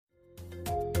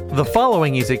The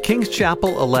following is a Kings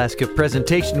Chapel, Alaska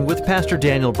presentation with Pastor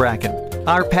Daniel Bracken.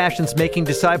 Our passion's making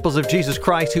disciples of Jesus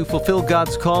Christ who fulfill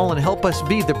God's call and help us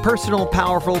be the personal,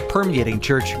 powerful, permeating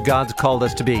church God's called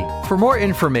us to be. For more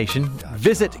information,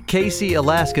 visit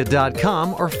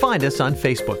kcalaska.com or find us on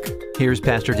Facebook. Here's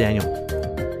Pastor Daniel.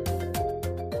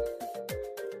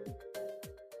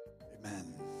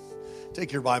 Amen.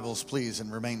 Take your Bibles, please,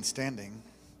 and remain standing.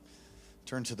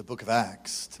 Turn to the book of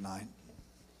Acts tonight.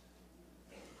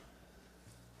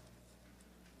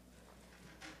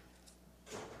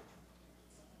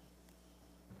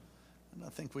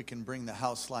 I think we can bring the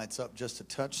house lights up just a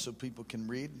touch so people can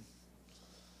read.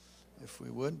 If we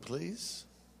would, please.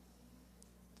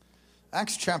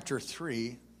 Acts chapter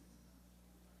 3.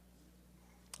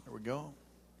 There we go.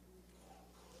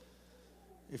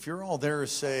 If you're all there,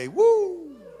 say,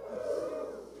 woo!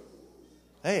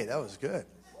 Hey, that was good.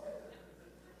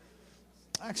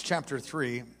 Acts chapter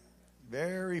 3,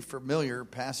 very familiar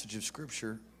passage of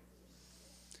Scripture.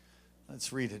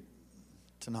 Let's read it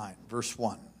tonight. Verse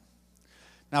 1.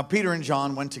 Now Peter and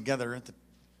John went together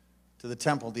to the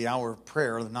temple, the hour of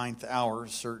prayer, the 9th hour. A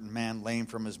certain man lame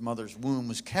from his mother's womb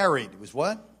was carried. Was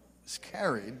what? Was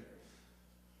carried.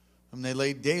 Whom they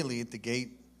laid daily at the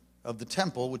gate of the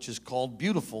temple, which is called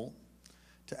Beautiful,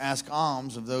 to ask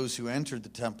alms of those who entered the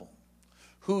temple.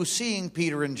 Who, seeing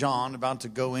Peter and John about to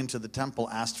go into the temple,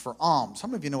 asked for alms.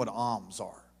 Some of you know what alms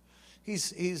are.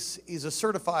 He's a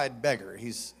certified beggar.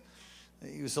 He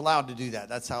was allowed to do that.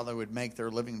 That's how they would make their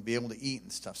living, be able to eat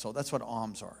and stuff. So that's what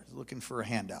alms are. He's looking for a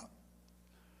handout.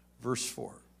 Verse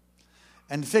 4.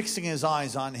 And fixing his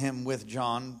eyes on him with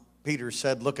John, Peter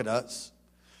said, "Look at us."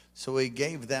 So he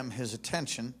gave them his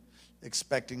attention,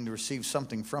 expecting to receive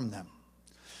something from them.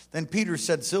 Then Peter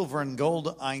said, "Silver and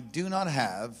gold I do not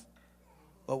have,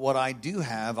 but what I do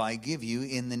have I give you.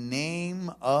 In the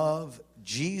name of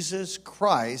Jesus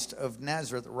Christ of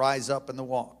Nazareth, rise up and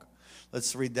walk."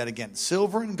 Let's read that again.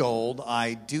 Silver and gold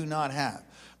I do not have,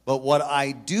 but what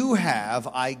I do have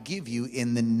I give you.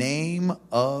 In the name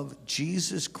of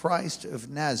Jesus Christ of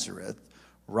Nazareth,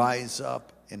 rise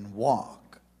up and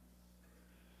walk.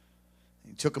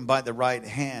 He took him by the right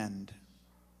hand,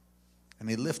 and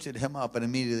he lifted him up, and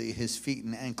immediately his feet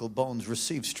and ankle bones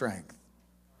received strength.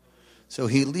 So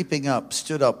he, leaping up,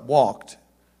 stood up, walked,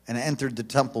 and entered the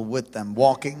temple with them,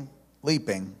 walking,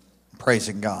 leaping,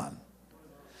 praising God.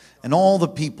 And all the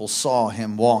people saw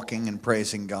him walking and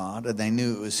praising God, and they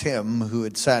knew it was him who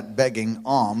had sat begging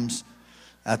alms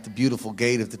at the beautiful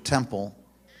gate of the temple.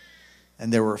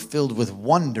 And they were filled with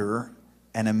wonder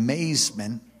and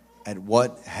amazement at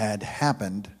what had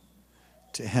happened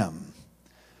to him.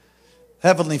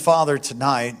 Heavenly Father,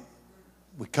 tonight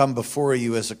we come before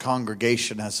you as a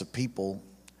congregation, as a people.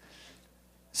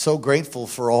 So grateful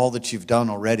for all that you've done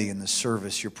already in the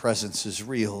service. Your presence is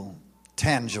real,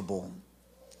 tangible.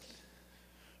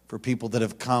 For people that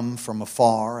have come from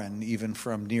afar and even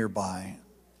from nearby.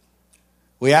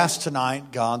 We ask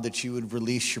tonight, God, that you would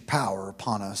release your power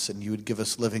upon us and you would give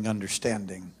us living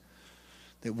understanding.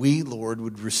 That we, Lord,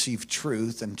 would receive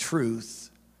truth, and truth,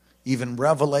 even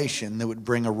revelation, that would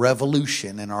bring a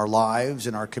revolution in our lives,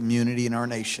 in our community, in our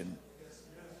nation.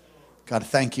 God,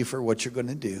 thank you for what you're going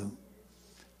to do.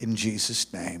 In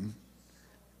Jesus' name,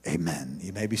 amen.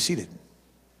 You may be seated.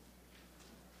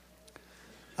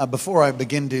 Before I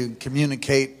begin to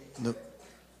communicate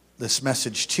this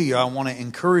message to you, I want to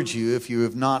encourage you, if you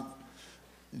have not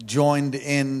joined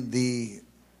in the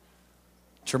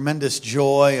tremendous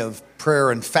joy of prayer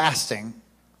and fasting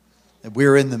that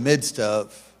we're in the midst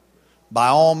of, by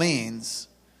all means,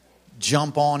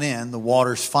 jump on in. The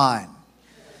water's fine.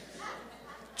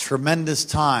 Tremendous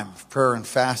time of prayer and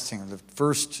fasting. The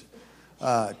first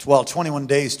 21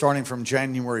 days starting from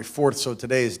January 4th, so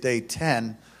today is day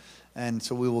 10. And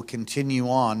so we will continue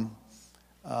on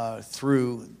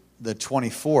through the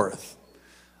 24th.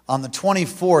 On the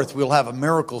 24th, we'll have a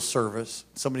miracle service.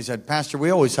 Somebody said, "Pastor,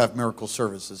 we always have miracle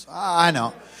services." I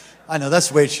know. That's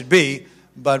the way it should be.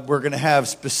 But we're going to have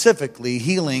specifically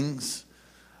healings,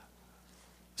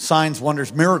 signs,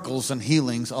 wonders, miracles, and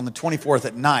healings on the 24th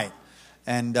at night.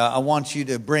 And I want you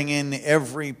to bring in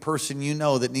every person you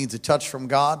know that needs a touch from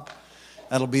God.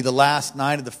 That'll be the last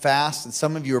night of the fast. And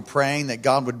some of you are praying that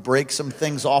God would break some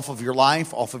things off of your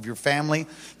life, off of your family,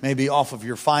 maybe off of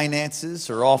your finances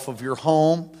or off of your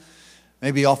home,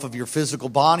 maybe off of your physical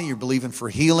body. You're believing for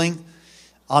healing.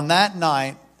 On that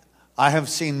night, I have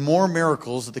seen more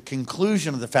miracles at the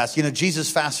conclusion of the fast. You know,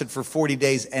 Jesus fasted for 40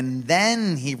 days and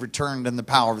then he returned in the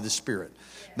power of the Spirit.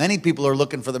 Many people are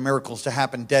looking for the miracles to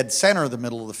happen dead center of the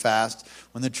middle of the fast,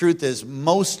 when the truth is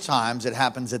most times it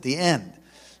happens at the end.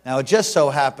 Now, it just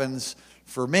so happens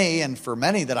for me and for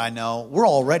many that I know, we're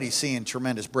already seeing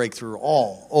tremendous breakthrough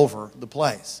all over the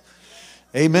place.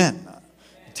 Amen.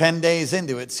 10 days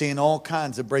into it, seeing all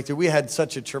kinds of breakthrough. We had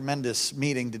such a tremendous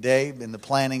meeting today in the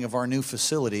planning of our new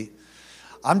facility.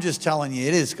 I'm just telling you,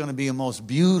 it is going to be a most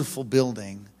beautiful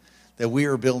building that we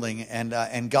are building,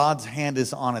 and God's hand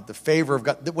is on it. The favor of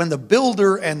God. When the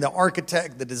builder and the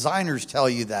architect, the designers tell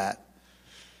you that,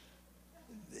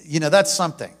 that's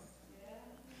something.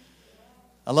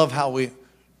 I love how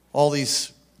all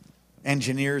these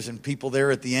engineers and people there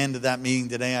at the end of that meeting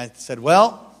today, I said,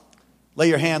 well, lay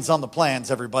your hands on the plans,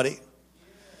 everybody.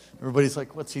 Everybody's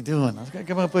like, what's he doing? I was going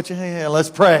to come on, put your hand, let's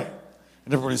pray.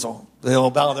 And everybody's they all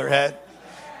bow their head.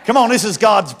 Come on, this is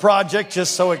God's project.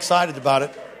 Just so excited about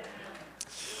it.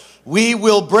 We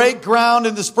will break ground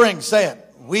in the spring. Say it.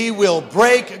 We will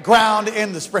break ground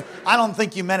in the spring. I don't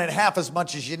think you meant it half as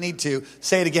much as you need to.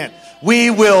 Say it again. We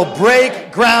will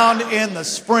break ground in the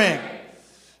spring.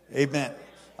 Amen.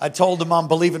 I told them I'm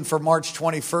believing for March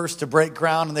 21st to break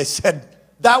ground, and they said,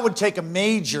 that would take a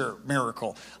major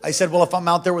miracle. I said, well, if I'm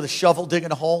out there with a shovel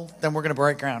digging a hole, then we're going to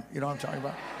break ground. You know what I'm talking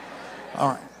about? All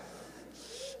right.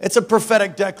 It's a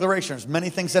prophetic declaration. There's many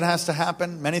things that has to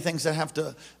happen, many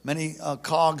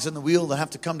cogs in the wheel that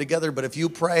have to come together. But if you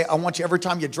pray, I want you, every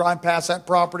time you drive past that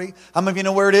property, how many of you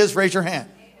know where it is? Raise your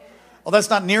hand. Well, that's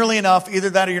not nearly enough.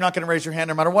 Either that or you're not going to raise your hand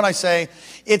no matter what I say.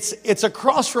 It's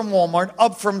across from Walmart,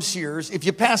 up from Sears. If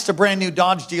you pass a brand new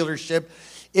Dodge dealership,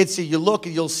 you look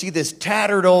and you'll see this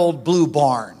tattered old blue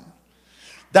barn.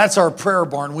 That's our prayer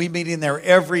barn. We meet in there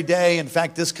every day. In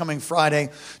fact, this coming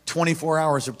Friday, 24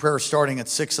 hours of prayer starting at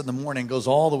 6 in the morning, goes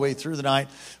all the way through the night.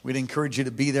 We'd encourage you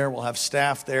to be there. We'll have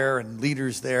staff there and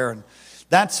leaders there. And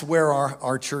that's where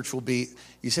our church will be.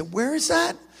 You say, where is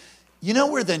that? You know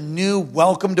where the new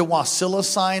Welcome to Wasilla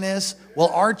sign is? Well,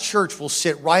 our church will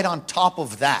sit right on top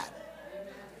of that.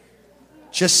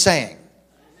 Just saying.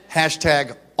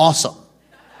 Hashtag awesome.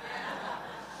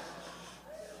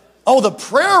 Oh, the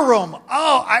prayer room.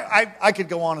 Oh, I could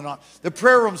go on and on. The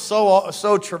prayer room's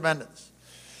so tremendous.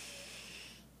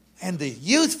 And the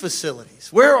youth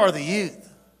facilities. Where are the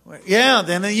youth? Yeah,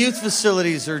 then the youth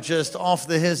facilities are just off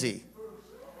the hizzy.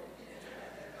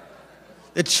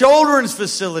 The children's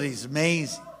facilities,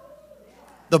 amazing.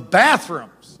 The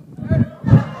bathrooms.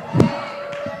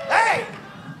 Hey!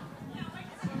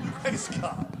 Praise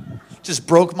God. Just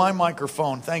broke my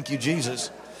microphone. Thank you,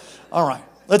 Jesus. All right.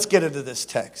 Let's get into this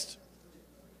text.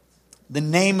 The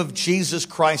name of Jesus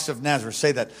Christ of Nazareth.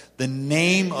 Say that. The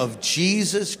name of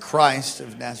Jesus Christ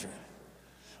of Nazareth.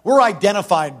 We're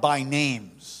identified by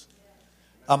names.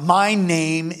 My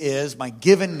name is, my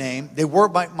given name.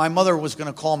 My mother was going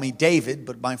to call me David,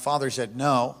 but my father said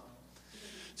no.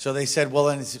 So they said, well,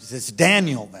 then it's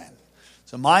Daniel then.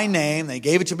 So my name, they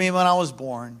gave it to me when I was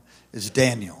born, is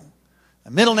Daniel.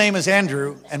 My middle name is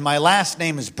Andrew, and my last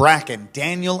name is Bracken.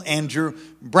 Daniel Andrew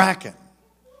Bracken.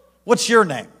 What's your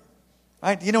name?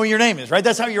 Right? You know what your name is, right?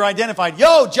 That's how you're identified.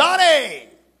 Yo, Johnny!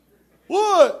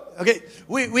 What? Okay,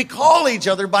 we call each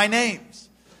other by names.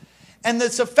 And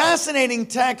it's a fascinating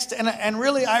text, and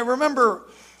really, I remember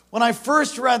when I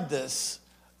first read this,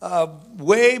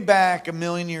 way back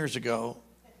 1,000,000 years ago,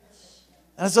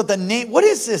 and I thought, what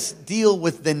is this deal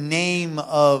with the name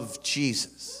of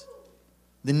Jesus?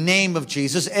 The name of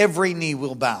Jesus, every knee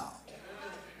will bow.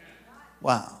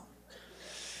 Wow.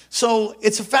 So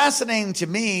it's fascinating to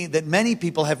me that many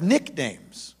people have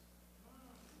nicknames.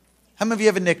 How many of you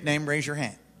have a nickname? Raise your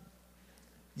hand.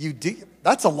 You do?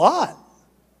 That's a lot.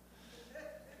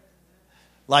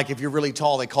 Like if you're really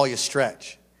tall, they call you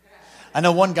Stretch. I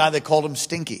know one guy, they called him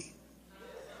Stinky.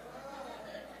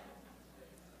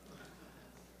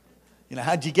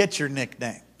 How'd you get your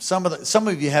nickname? Some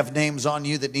of you have names on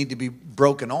you that need to be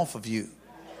broken off of you.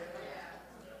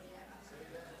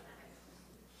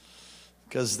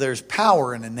 Because there's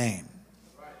power in a name.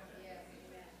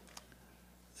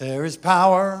 There is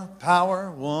power,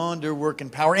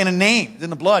 wonder-working power in a name, in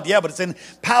the blood. Yeah, but it's in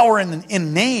power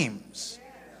in names.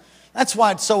 That's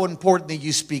why it's so important that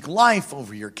you speak life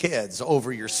over your kids,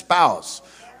 over your spouse,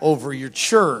 over your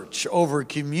church, over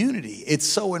community. It's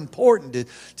so important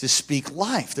to speak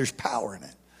life. There's power in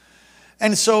it.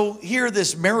 And so here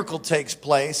this miracle takes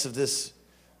place of this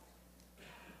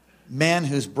man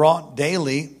who's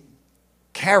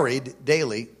carried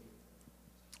daily.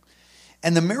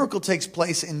 And the miracle takes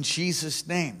place in Jesus'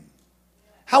 name.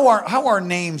 How are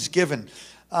names given?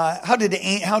 How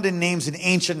did names in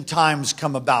ancient times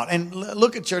come about? And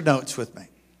look at your notes with me.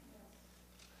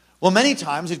 Well, many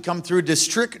times it come through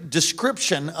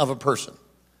description of a person.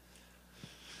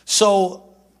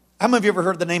 So, how many of you ever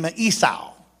heard the name of Esau?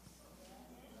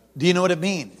 Do you know what it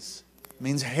means? It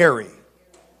means hairy.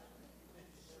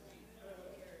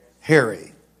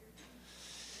 hairy.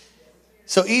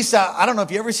 So Esau, I don't know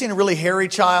if you ever seen a really hairy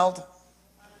child.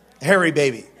 Hairy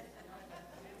baby.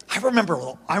 I remember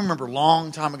a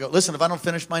long time ago. Listen, if I don't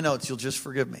finish my notes, you'll just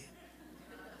forgive me.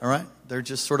 All right? They're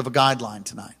just sort of a guideline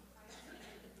tonight.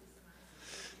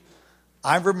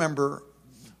 I remember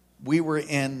we were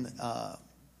in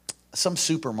some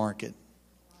supermarket,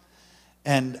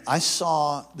 and I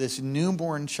saw this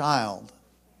newborn child.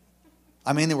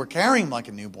 I mean, they were carrying him like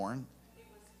a newborn,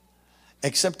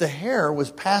 except the hair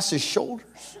was past his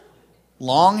shoulders.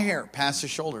 Long hair past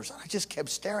his shoulders. I just kept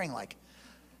staring like,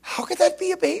 how could that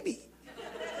be a baby?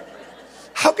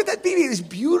 How could that be this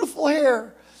beautiful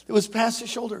hair that was past his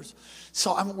shoulders?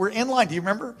 So we're in line. Do you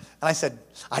remember? And I said,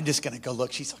 I'm just going to go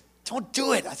look. She's like, don't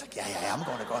do it. I was like, yeah, I'm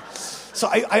going to go. So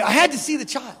I had to see the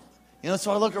child. You know,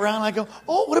 so I look around and I go,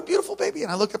 oh, what a beautiful baby.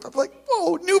 And I look up, I'm like,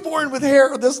 whoa, newborn with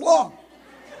hair this long.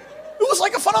 It was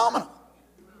like a phenomenon.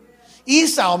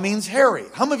 Esau means hairy.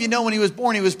 How many of you know when he was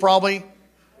born, he was probably,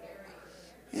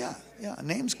 yeah.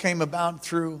 Names came about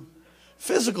through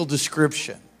physical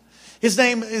description. His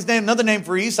name, another name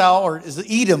for Esau is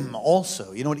Edom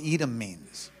also. You know what Edom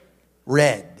means?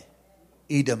 Red.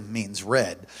 Edom means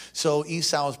red. So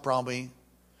Esau is probably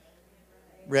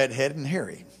redheaded and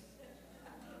hairy.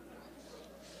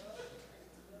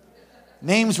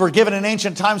 Names were given in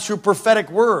ancient times through prophetic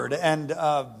word. And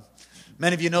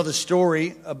many of you know the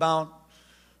story about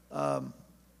the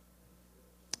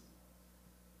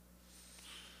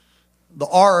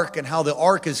ark and how the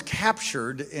ark is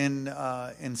captured in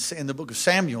the book of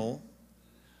Samuel.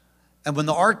 And when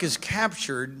the ark is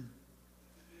captured,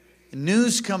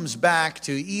 news comes back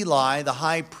to Eli, the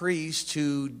high priest,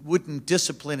 who wouldn't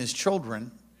discipline his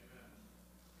children.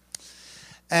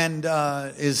 And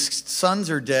his sons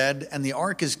are dead, and the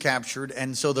ark is captured.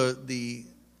 And so the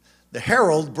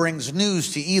herald brings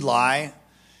news to Eli.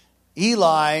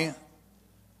 Eli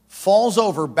falls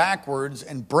over backwards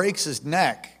and breaks his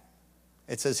neck.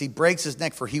 It says he breaks his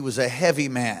neck, for he was a heavy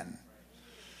man.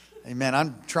 Amen.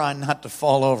 I'm trying not to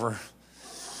fall over.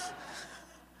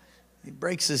 He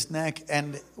breaks his neck,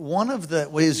 and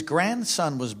his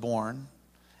grandson was born,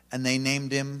 and they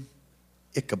named him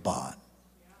Ichabod.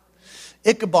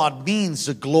 Ichabod means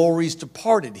the glories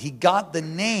departed. He got the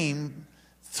name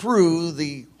through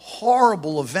the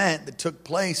horrible event that took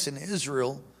place in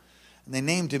Israel, and they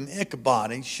named him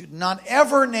Ichabod. You should not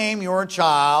ever name your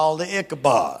child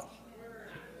Ichabod.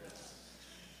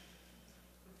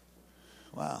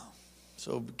 Wow.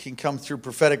 So it can come through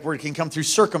prophetic word. It can come through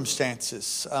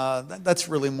circumstances. That's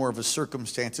really more of a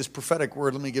circumstances. Prophetic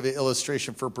word, let me give you an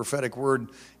illustration for a prophetic word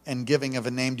and giving of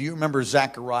a name. Do you remember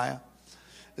Zechariah?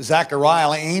 Zechariah,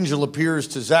 an angel appears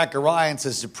to Zechariah and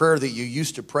says, the prayer that you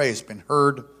used to pray has been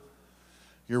heard.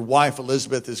 Your wife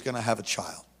Elizabeth is going to have a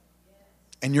child.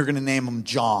 And you're going to name him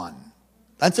John.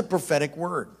 That's a prophetic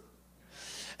word.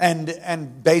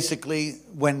 And basically,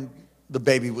 when the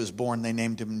baby was born, they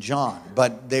named him John.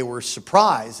 But they were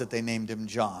surprised that they named him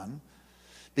John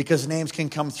because names can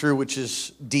come through, which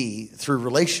is D, through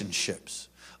relationships.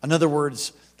 In other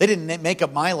words, they didn't make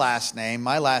up my last name.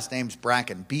 My last name's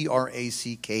Bracken,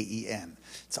 Bracken.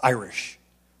 It's Irish.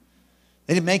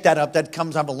 They didn't make that up. That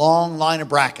comes out of a long line of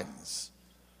Brackens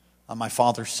on my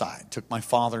father's side. Took my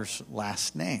father's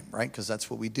last name, right? Because that's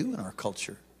what we do in our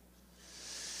culture.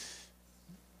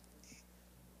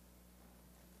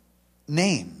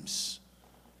 Names.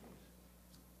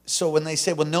 So when they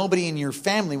say, well, nobody in your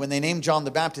family, when they name John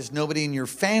the Baptist, nobody in your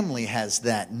family has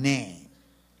that name.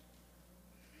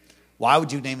 Why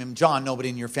would you name him John? Nobody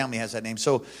in your family has that name.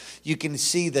 So you can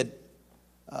see that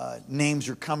names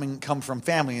are come from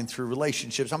family and through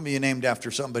relationships. Some of you named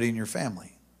after somebody in your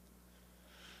family.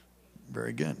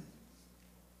 Very good.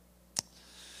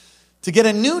 To get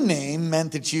a new name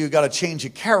meant that you got to change a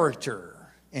character.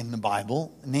 In the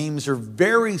Bible, names are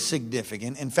very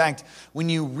significant. In fact, when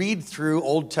you read through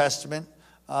Old Testament,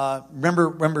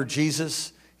 remember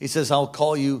Jesus? He says, "I'll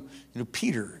call you,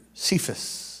 Peter,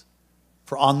 Cephas,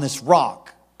 for on this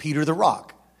rock, Peter the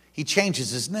rock." He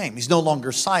changes his name. He's no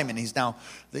longer Simon. He's now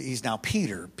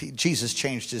Peter. Jesus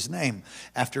changed his name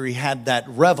after he had that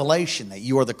revelation that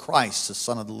you are the Christ, the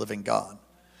Son of the living God.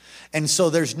 And so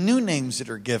there's new names that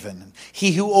are given.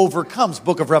 He who overcomes,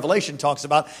 book of Revelation talks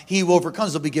about, he who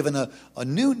overcomes will be given a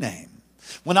new name.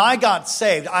 When I got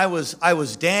saved, I was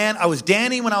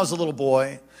Danny when I was a little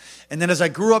boy. And then as I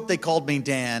grew up, they called me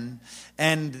Dan.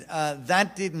 And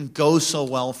that didn't go so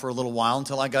well for a little while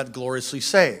until I got gloriously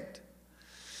saved.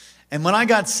 And when I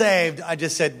got saved, I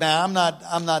just said, man,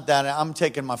 I'm not that. I'm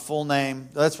taking my full name.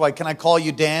 That's why, can I call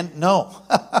you Dan? No,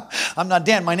 I'm not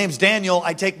Dan. My name's Daniel.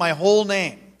 I take my whole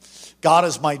name. God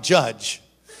is my judge.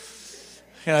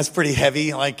 It's pretty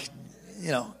heavy,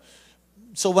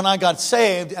 So when I got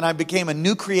saved and I became a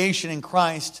new creation in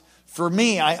Christ, for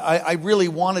me, I really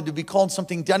wanted to be called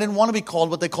something. I didn't want to be called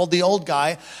what they called the old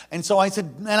guy. And so I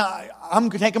said, man, I'm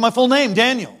taking my full name,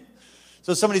 Daniel.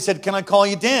 So somebody said, can I call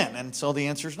you Dan? And so the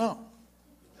answer is no.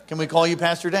 Can we call you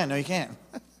Pastor Dan? No, you can't.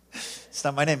 It's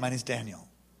not my name. My name's Daniel.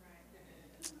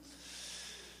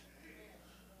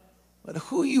 But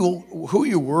who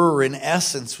you were, in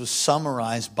essence, was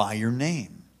summarized by your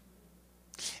name.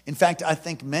 In fact, I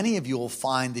think many of you will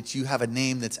find that you have a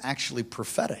name that's actually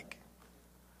prophetic.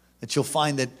 That you'll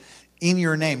find that in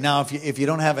your name. Now, if you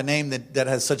don't have a name that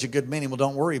has such a good meaning, well,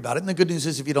 don't worry about it. And the good news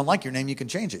is if you don't like your name, you can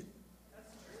change it.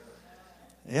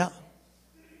 Yeah.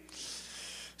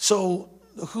 So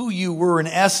who you were, in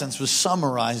essence, was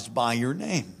summarized by your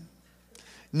name.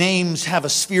 Names have a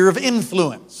sphere of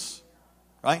influence.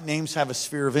 Right? Names have a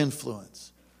sphere of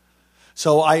influence.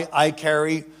 So I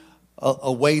carry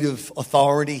a weight of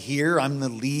authority here. I'm the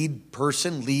lead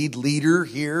person, lead leader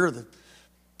here, the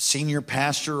senior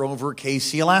pastor over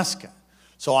KC, Alaska.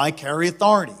 So I carry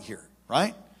authority here,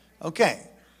 right? Okay.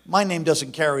 My name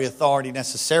doesn't carry authority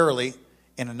necessarily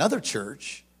in another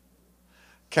church.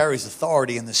 It carries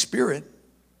authority in the Spirit,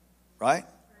 right?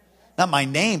 Not my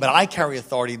name, but I carry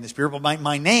authority in the Spirit. But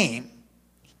my name.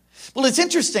 Well, it's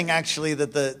interesting, actually,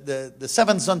 that the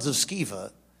seven sons of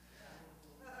Sceva,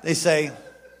 they say,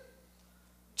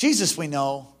 Jesus we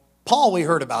know, Paul we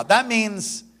heard about. That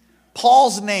means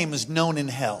Paul's name is known in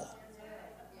hell.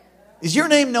 Is your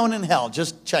name known in hell?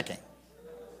 Just checking.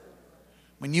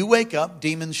 When you wake up,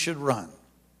 demons should run.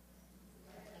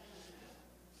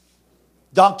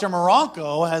 Dr.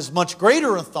 Morocco has much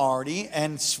greater authority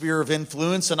and sphere of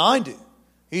influence than I do.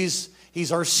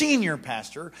 He's our senior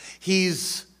pastor.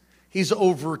 He's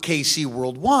over KC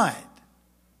worldwide.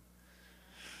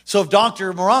 So if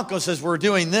Dr. Morocco says we're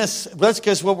doing this, let's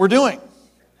guess what we're doing.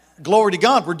 Glory to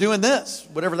God, we're doing this,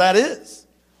 whatever that is,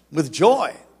 with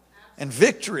joy and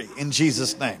victory in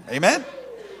Jesus' name. Amen?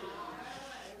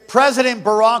 President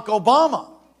Barack Obama,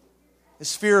 his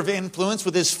sphere of influence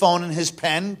with his phone and his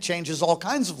pen changes all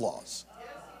kinds of laws.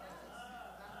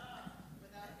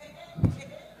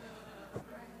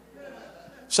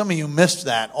 Some of you missed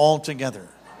that altogether.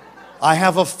 I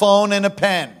have a phone and a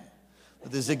pen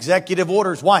with his executive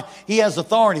orders. Why? He has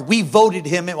authority. We voted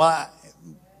him in. Well,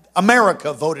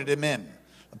 America voted him in,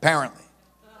 apparently.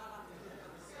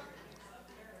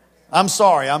 I'm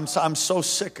sorry. I'm so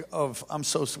sick of.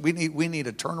 We need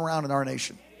a turnaround in our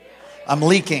nation. I'm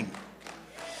leaking.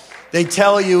 They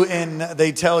tell you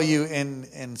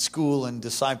in school and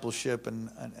discipleship and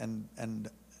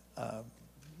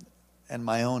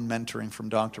my own mentoring from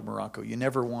Dr. Morocco, you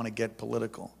never want to get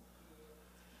political.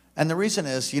 And the reason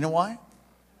is, you know why?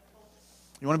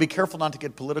 You want to be careful not to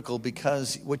get political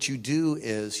because what you do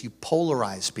is you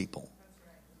polarize people.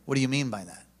 What do you mean by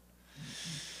that?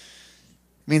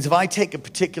 It means if I take a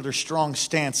particular strong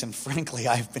stance, and frankly,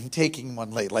 I've been taking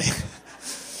one lately,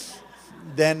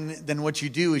 then what you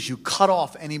do is you cut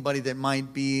off anybody that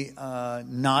might be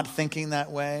not thinking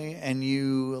that way, and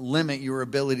you limit your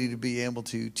ability to be able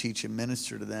to teach and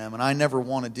minister to them. And I never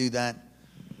want to do that,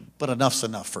 but enough's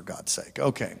enough for God's sake.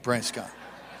 Okay, praise God.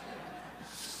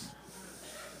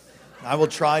 I will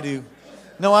try to.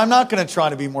 No, I'm not going to try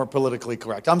to be more politically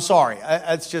correct. I'm sorry.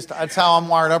 That's how I'm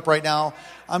wired up right now.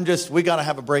 We got to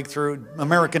have a breakthrough.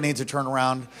 America needs a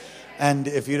turnaround. And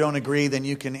if you don't agree, then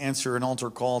you can answer an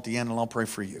altar call at the end and I'll pray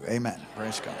for you. Amen.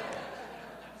 Praise God.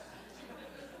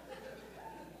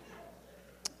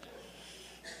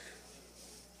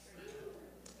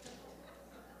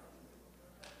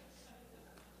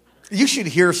 You should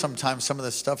hear sometimes some of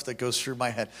the stuff that goes through my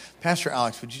head. Pastor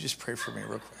Alex, would you just pray for me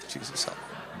real quick? Jesus, help me.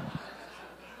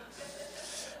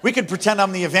 We could pretend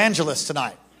I'm the evangelist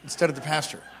tonight instead of the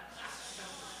pastor.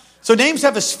 So names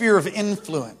have a sphere of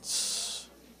influence.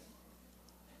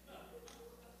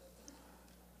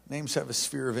 Names have a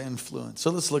sphere of influence. So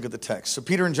let's look at the text. So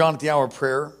Peter and John at the hour of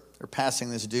prayer are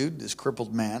passing this dude, this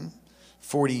crippled man,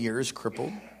 40 years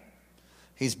crippled.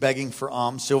 He's begging for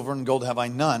alms. Silver and gold have I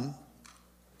none,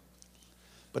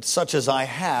 but such as I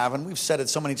have, and we've said it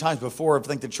so many times before, I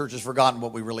think the church has forgotten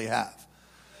what we really have.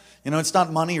 You know, it's not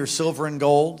money or silver and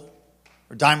gold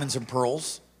or diamonds and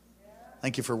pearls.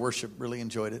 Thank you for worship. Really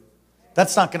enjoyed it.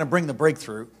 That's not going to bring the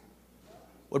breakthrough.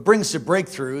 What brings the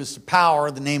breakthrough is the power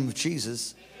of the name of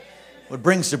Jesus. What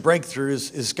brings the breakthrough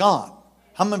is God.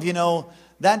 How many of you know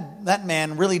that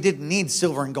man really didn't need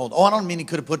silver and gold? Oh, I don't mean he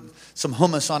could have put some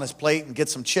hummus on his plate and get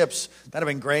some chips. That would have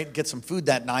been great. Get some food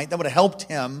that night. That would have helped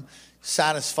him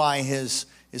satisfy his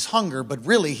hunger, but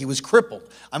really he was crippled.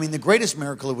 I mean, the greatest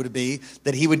miracle would be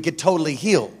that he would get totally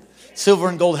healed. Silver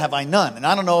and gold have I none. And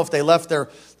I don't know if they left their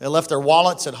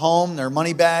wallets at home, their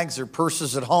money bags, their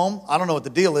purses at home. I don't know what the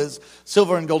deal is.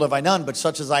 Silver and gold have I none, but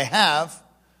such as I have,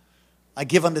 I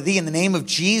give unto thee in the name of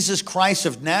Jesus Christ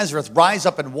of Nazareth. Rise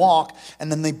up and walk.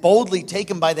 And then they boldly take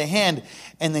him by the hand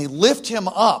and they lift him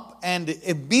up. And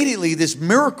immediately this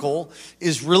miracle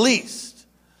is released.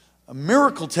 A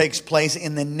miracle takes place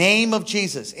in the name of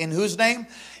Jesus. In whose name?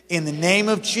 In the name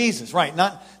of Jesus. Right.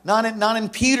 Not in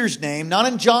Peter's name, not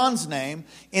in John's name,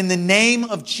 in the name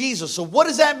of Jesus. So what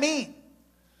does that mean?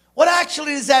 What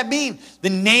actually does that mean? The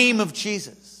name of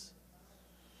Jesus.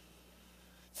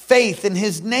 Faith in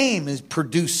his name has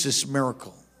produced this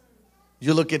miracle.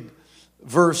 You look at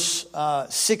verse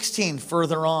 16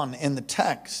 further on in the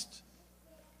text.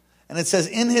 And it says,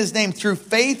 in his name, through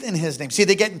faith in his name. See,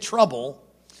 they get in trouble.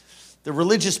 The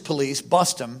religious police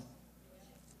bust them.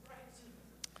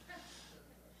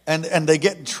 And they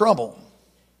get in trouble.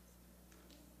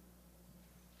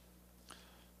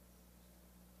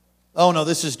 Oh, no,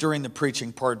 this is during the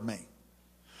preaching, pardon me.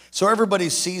 So everybody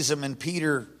sees him, and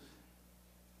Peter,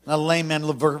 not a lame man,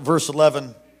 verse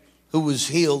 11, who was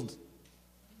healed.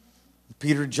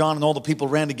 Peter, John, and all the people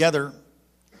ran together.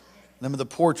 Them of the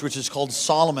porch, which is called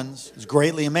Solomon's, was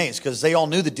greatly amazed because they all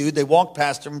knew the dude. They walked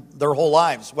past him their whole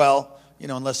lives. Well,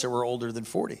 unless they were older than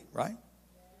 40, right?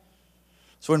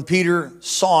 So when Peter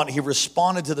saw it, he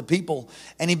responded to the people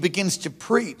and he begins to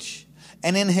preach.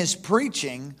 And in his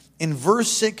preaching, in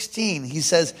verse 16, he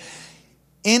says,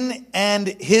 in and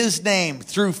his name,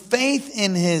 through faith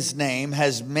in his name,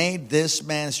 has made this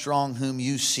man strong whom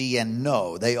you see and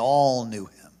know. They all knew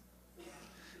him.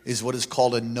 Is what is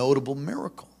called a notable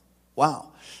miracle.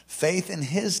 Wow. Faith in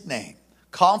his name.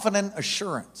 Confident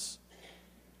assurance.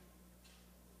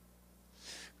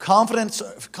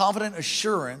 Confident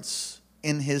assurance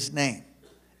in his name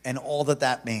and all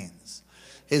that means.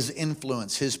 His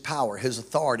influence, his power, his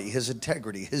authority, his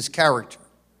integrity, his character.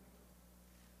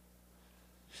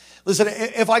 Listen,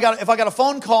 if I got a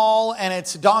phone call and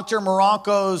it's Dr.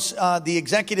 Morocco's, the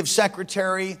executive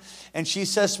secretary, and she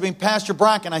says to me, Pastor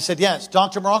Bracken, I said, yes,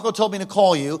 Dr. Morocco told me to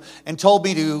call you and told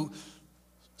me to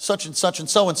such and such and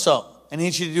so and so. And I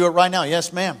need you to do it right now.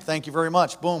 Yes, ma'am. Thank you very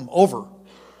much. Boom. Over.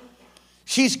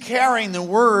 She's carrying the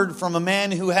word from a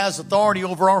man who has authority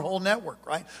over our whole network,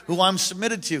 right? Who I'm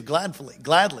submitted to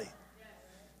gladly.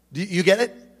 Do you get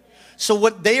it? So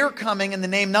what they are coming in the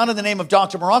name, not in the name of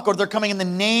Dr. Morocco, they're coming in the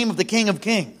name of the King of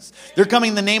Kings. They're coming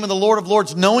in the name of the Lord of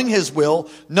Lords, knowing his will,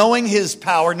 knowing his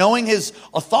power, knowing his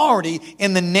authority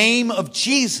in the name of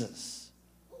Jesus.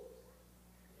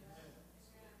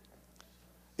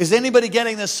 Is anybody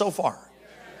getting this so far?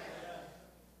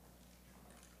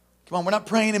 Come on, we're not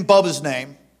praying in Bubba's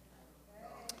name.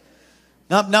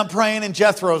 Not praying in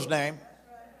Jethro's name.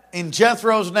 In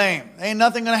Jethro's name. Ain't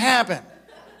nothing going to happen.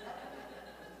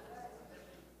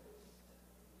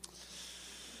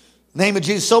 Name of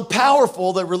Jesus, so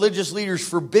powerful that religious leaders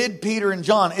forbid Peter and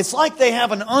John. It's like they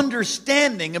have an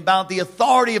understanding about the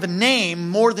authority of a name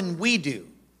more than we do.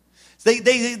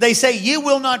 They say, you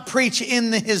will not preach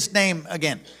in his name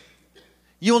again.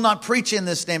 You will not preach in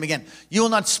this name again. You will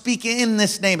not speak in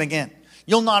this name again.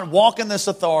 You'll not walk in this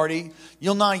authority.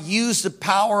 You'll not use the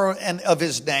power of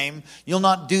his name. You'll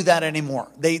not do that anymore.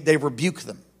 They rebuke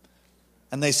them.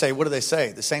 And they say, what do they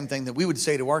say? The same thing that we would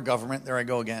say to our government. There I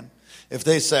go again. If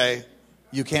they say,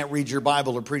 you can't read your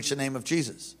Bible or preach the name of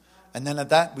Jesus. And then at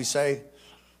that we say,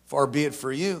 far be it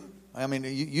for you. I mean,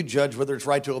 you judge whether it's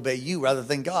right to obey you rather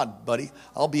than God, buddy.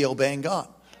 I'll be obeying God.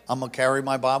 I'm going to carry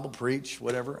my Bible, preach,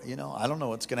 whatever. I don't know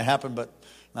what's going to happen, but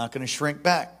I'm not going to shrink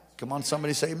back. Come on,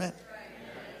 somebody say amen.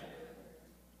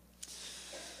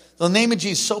 The name of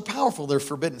Jesus is so powerful, they're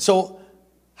forbidden. So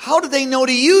how did they know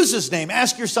to use his name?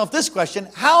 Ask yourself this question.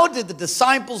 How did the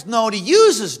disciples know to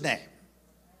use his name?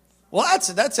 Well,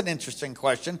 that's an interesting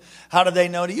question. How did they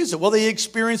know to use it? Well, they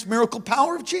experienced miracle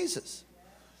power of Jesus.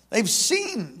 They've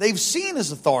seen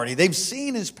his authority. They've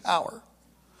seen his power.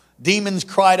 Demons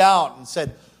cried out and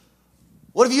said,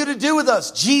 what have you to do with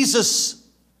us, Jesus,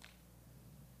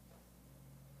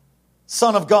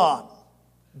 Son of God?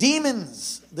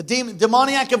 Demons, the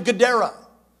demoniac of Gadara.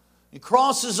 He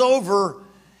crosses over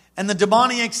and the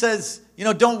demoniac says,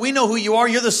 don't we know who you are?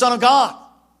 You're the Son of God.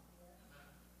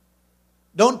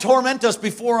 Don't torment us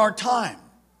before our time.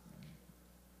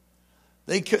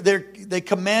 They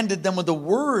commanded them with a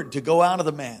word to go out of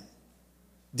the man.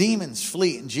 Demons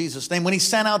flee in Jesus' name. When he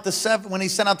sent out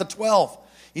the 12,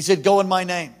 he said, go in my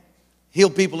name. Heal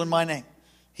people in my name.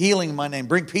 Healing in my name.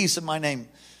 Bring peace in my name.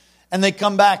 And they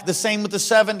come back. The same with the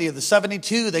 70 or the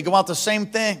 72. They go out the same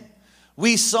thing.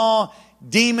 We saw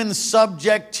demons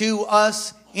subject to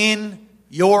us in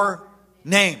your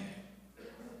name.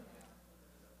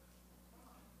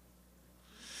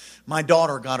 My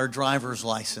daughter got her driver's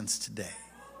license today.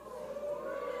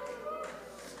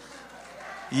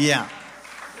 Yeah.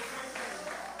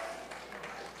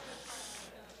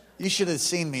 You should have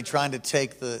seen me trying to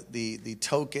take the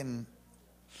token,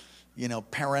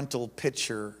 parental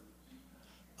picture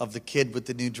of the kid with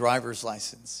the new driver's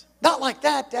license. Not like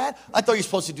that, Dad. I thought you were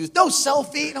supposed to do no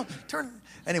selfie. No, turn.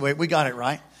 Anyway, we got it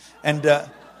right. And I'm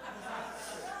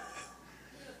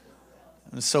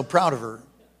so proud of her.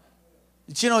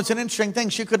 But, it's an interesting thing.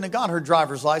 She couldn't have got her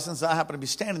driver's license. I happened to be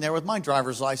standing there with my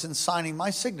driver's license, signing my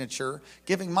signature,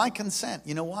 giving my consent.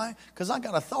 You know why? Because I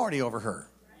got authority over her.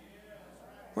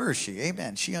 Where is she?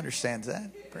 Amen. She understands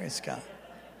that. Praise God.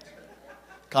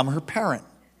 I'm her parent.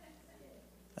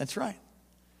 That's right.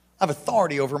 I have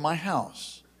authority over my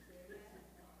house.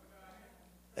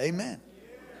 Amen.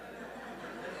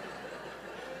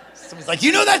 Somebody's like,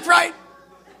 you know that's right.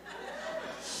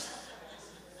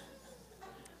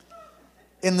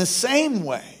 In the same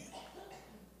way,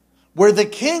 where the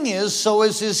king is, so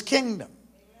is his kingdom.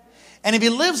 And if he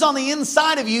lives on the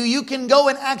inside of you, you can go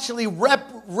and actually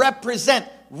represent.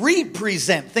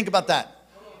 Think about that.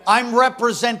 I'm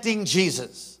representing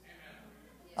Jesus.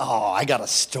 Oh, I got a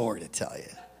story to tell you.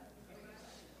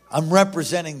 I'm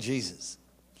representing Jesus.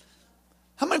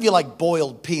 How many of you like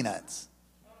boiled peanuts?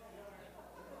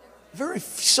 Very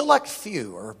select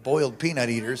few are boiled peanut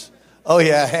eaters. Oh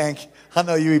yeah, Hank, I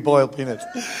know you eat boiled peanuts.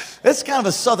 It's kind of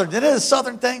a southern, isn't it a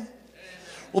southern thing?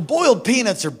 Well, boiled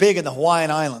peanuts are big in the Hawaiian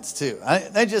Islands too.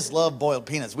 They just love boiled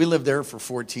peanuts. We lived there for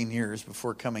 14 years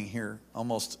before coming here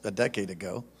almost a decade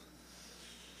ago.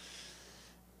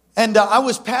 And I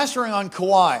was pastoring on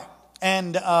Kauai.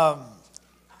 And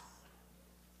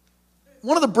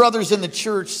one of the brothers in the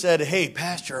church said, hey,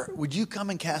 Pastor, would you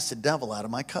come and cast the devil out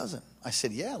of my cousin? I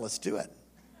said, yeah, let's do it.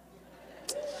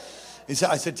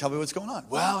 I said, tell me what's going on.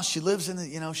 Well, she lives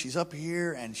in she's up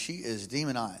here and she is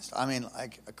demonized. I mean,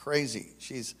 like crazy.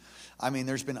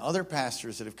 There's been other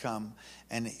pastors that have come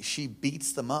and she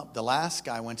beats them up. The last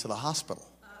guy went to the hospital.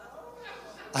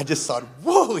 I just thought,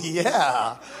 whoa,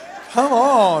 yeah. Come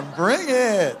on, bring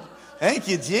it. Thank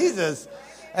you, Jesus.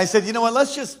 I said, you know what,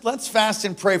 let's fast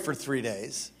and pray for 3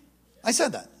 days. I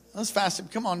said that. Let's fast and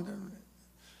come on.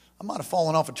 I might have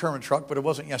fallen off a Terman truck, but it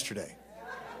wasn't yesterday.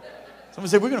 Someone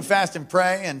said, we're going to fast and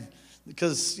pray, and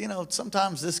because,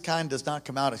 sometimes this kind does not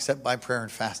come out except by prayer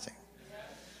and fasting.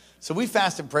 So we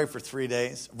fast and pray for 3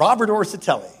 days. Robert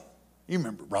Orsatelli. You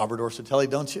remember Robert Orsatelli,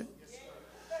 don't you?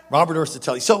 Robert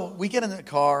Orsatelli. So we get in the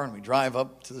car and we drive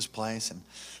up to this place and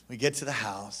we get to the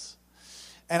house.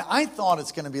 And I thought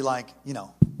it's going to be like,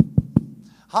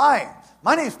 hi,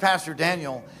 my name's Pastor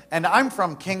Daniel, and I'm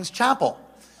from King's Chapel.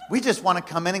 We just want to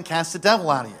come in and cast the devil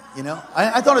out of you,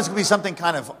 I thought it was going to be something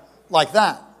kind of like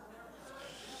that.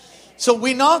 So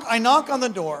I knock on the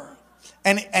door,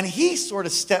 and he sort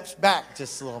of steps back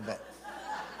just a little bit.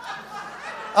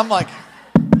 I'm like,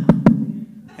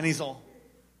 and he's all,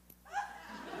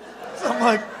 so I'm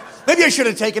like, maybe I should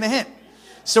have taken a hint.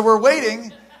 So we're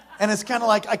waiting, and it's kind of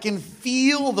like I can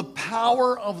feel the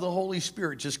power of the Holy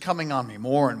Spirit just coming on me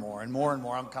more and more and more and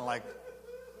more. I'm kind of like,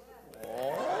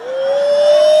 oh.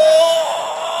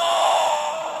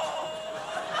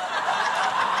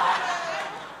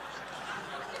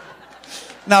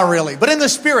 Not really, but in the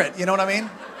spirit, you know what I mean?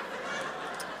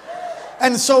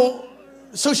 And so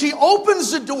she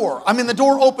opens the door. The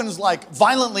door opens, like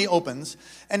violently opens.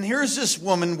 And here's this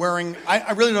woman wearing,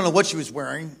 I really don't know what she was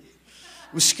wearing.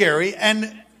 It was scary.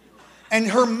 And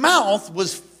her mouth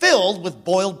was filled with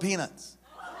boiled peanuts.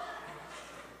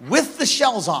 With the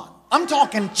shells on. I'm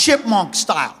talking chipmunk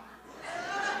style.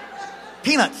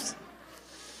 Peanuts.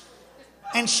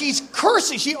 And she's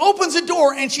cursing. She opens the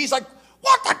door and she's like,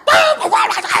 what the?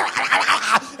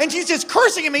 And she's just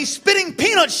cursing at me, spitting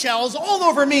peanut shells all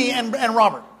over me and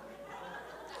Robert.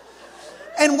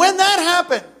 And when that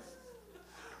happened,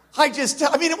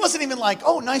 it wasn't even like,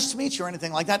 oh, nice to meet you or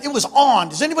anything like that. It was on.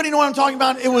 Does anybody know what I'm talking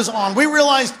about? It was on. We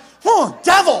realized,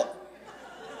 devil.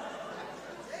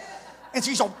 And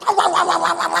she's all,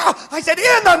 I said,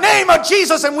 in the name of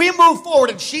Jesus, and we moved forward.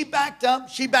 And she backed up.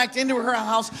 She backed into her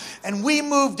house, and we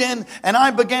moved in, and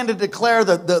I began to declare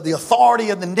the authority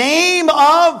of the name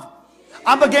of.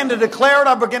 I began to declare it.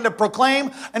 I began to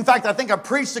proclaim. In fact, I think I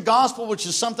preached the gospel, which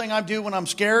is something I do when I'm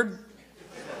scared.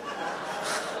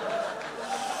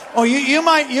 Oh, you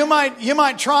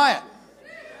might try it.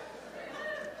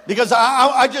 Because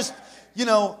I just, I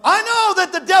know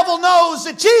that the devil knows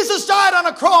that Jesus died on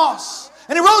a cross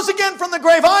and he rose again from the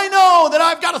grave. I know that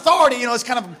I've got authority. It's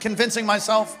kind of convincing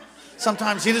myself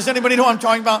sometimes. Does anybody know what I'm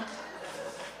talking about?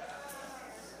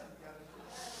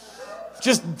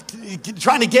 Just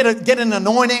trying to get an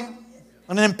anointing.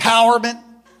 and an empowerment.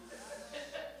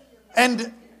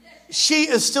 And she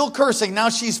is still cursing. Now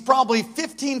she's probably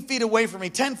 15 feet away from me,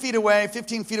 10 feet away,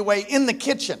 15 feet away in the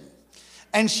kitchen.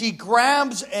 And she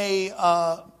grabs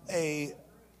a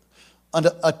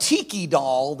tiki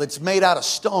doll that's made out of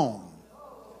stone.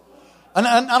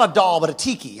 Not a doll, but a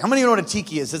tiki. How many of you know what a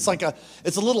tiki is? It's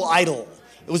a little idol.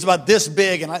 It was about this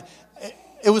big, and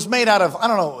it was made out of, I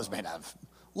don't know what it was made out of,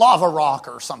 lava rock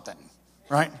or something,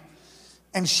 right?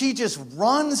 And she just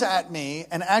runs at me,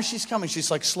 and as she's coming, she's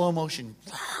like slow motion,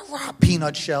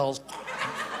 peanut shells,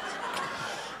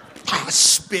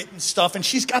 spit and stuff, and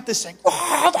she's got this thing,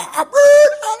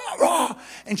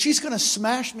 and she's going to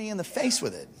smash me in the face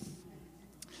with it.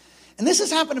 And this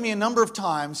has happened to me a number of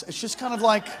times. It's just kind of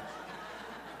like,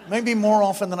 maybe more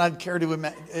often than I'd care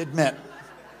to admit.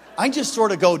 I just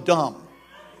sort of go dumb.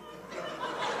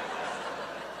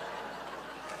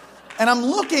 And I'm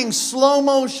looking slow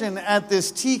motion at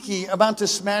this tiki about to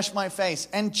smash my face.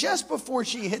 And just before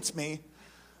she hits me,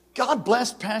 God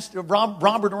bless Pastor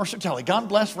Robert Orsatelli. God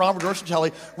bless Robert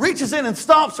Orsatelli. Reaches in and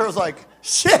stops her. I was like,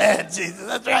 shit, Jesus,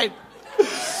 that's right.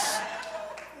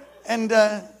 And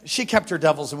she kept her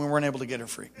devils and we weren't able to get her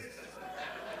free.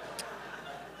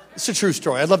 It's a true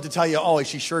story. I'd love to tell you, oh,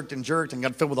 she shirked and jerked and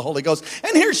got filled with the Holy Ghost.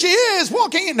 And here she is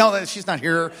walking in. No, she's not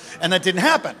here. And that didn't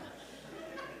happen.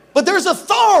 But there's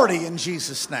authority in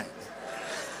Jesus' name.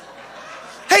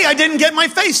 Hey, I didn't get my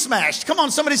face smashed. Come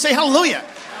on, somebody say hallelujah.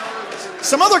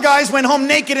 Some other guys went home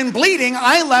naked and bleeding.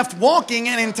 I left walking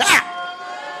and intact.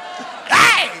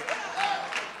 Hey!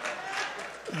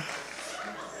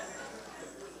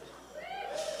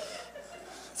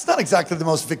 It's not exactly the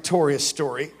most victorious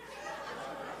story.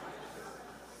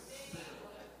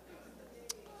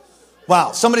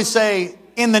 Wow. Somebody say,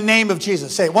 in the name of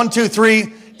Jesus. Say, 1, 2,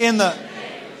 3, in the...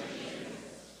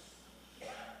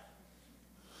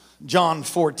 John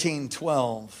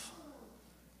 14:12.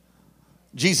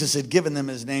 Jesus had given them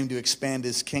his name to expand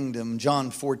his kingdom. John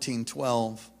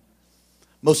 14:12.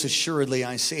 Most assuredly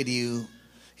I say to you,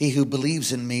 he who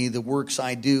believes in me, the works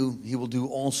I do, he will do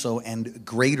also, and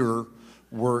greater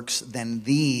works than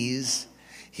these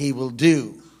he will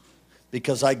do,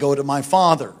 because I go to my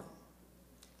Father.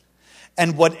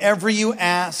 And whatever you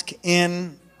ask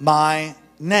in my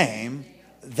name,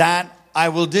 that I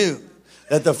will do,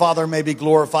 that the Father may be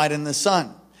glorified in the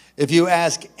Son. If you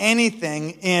ask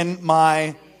anything in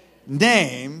my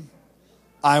name,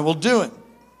 I will do it.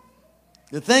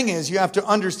 The thing is, you have to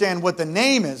understand what the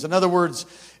name is. In other words,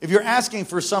 if you're asking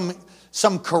for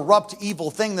some corrupt,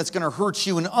 evil thing that's going to hurt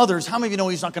you and others, how many of you know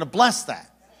he's not going to bless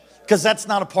that? Because that's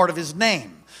not a part of his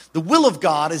name. The will of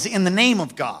God is in the name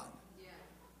of God.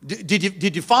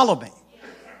 Did you follow me?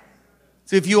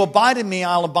 So if you abide in me,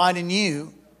 I'll abide in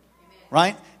you.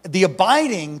 Right? The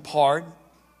abiding part,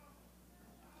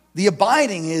 the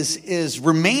abiding is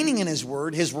remaining in his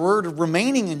word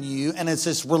remaining in you, and it's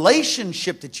this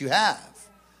relationship that you have.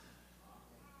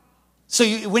 So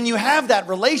when you have that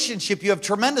relationship, you have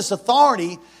tremendous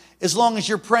authority as long as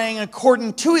you're praying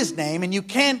according to his name, and you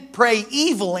can't pray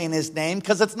evil in his name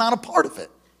because it's not a part of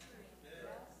it.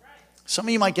 Some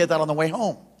of you might get that on the way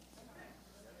home.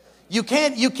 You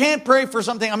can't pray for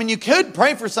something. I mean, you could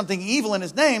pray for something evil in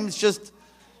his name. It's just,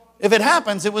 if it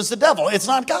happens, it was the devil. It's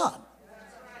not God.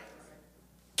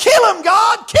 Kill him,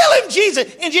 God. Kill him,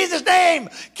 Jesus. In Jesus' name.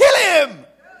 Kill him.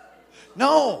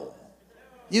 No.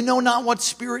 You know not what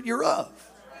spirit you're of.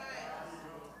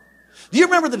 Do you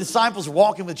remember the disciples were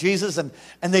walking with Jesus and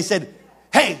they said,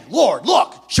 hey, Lord,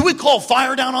 look, should we call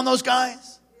fire down on those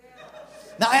guys?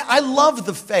 Now, I love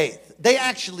the faith. They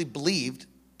actually believed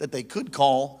that they could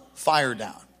call fire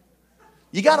down.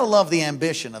 You got to love the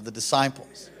ambition of the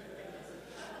disciples.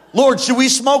 Lord, should we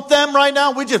smoke them right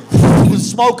now? We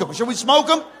just smoke them. Should we smoke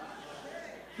them?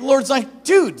 The Lord's like,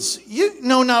 dudes, you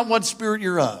know not what spirit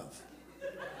you're of.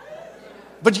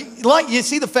 But you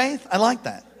see the faith? I like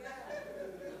that.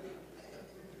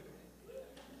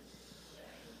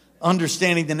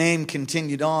 Understanding the name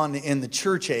continued on in the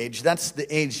church age. That's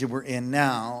the age that we're in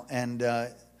now. And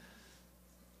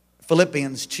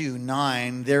Philippians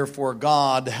 2:9, therefore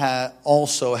God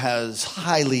also has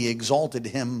highly exalted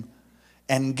him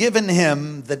and given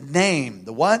him the name.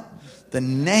 The what? The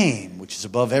name which is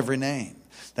above every name.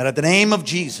 That at the name of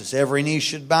Jesus every knee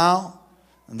should bow,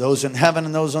 and those in heaven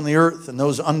and those on the earth and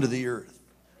those under the earth.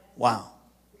 Wow.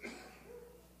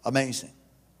 Amazing.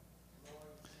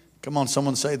 Come on,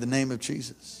 someone say the name of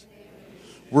Jesus.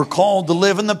 We're called to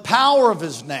live in the power of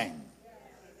his name.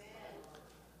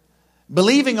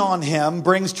 Believing on him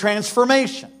brings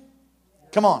transformation.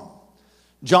 Come on.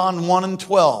 John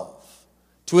 1:12.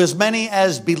 To as many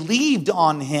as believed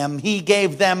on him, he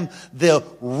gave them the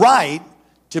right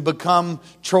to become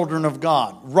children of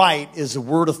God. Right is the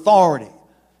word authority.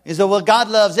 You say, well, God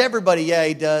loves everybody. Yeah,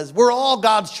 He does. We're all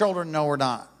God's children. No, we're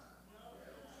not.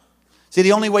 See,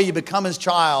 the only way you become His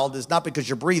child is not because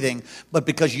you're breathing, but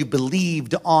because you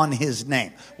believed on His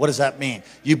name. What does that mean?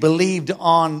 You believed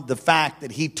on the fact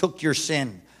that He took your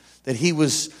sin, that He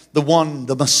was the one,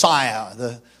 the Messiah,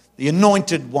 the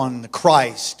anointed one, the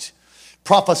Christ,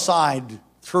 prophesied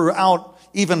throughout,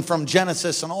 even from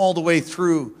Genesis and all the way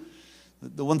through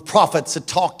the one prophets had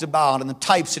talked about, and the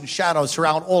types and shadows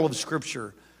throughout all of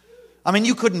Scripture. I mean,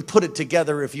 you couldn't put it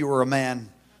together if you were a man.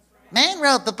 Man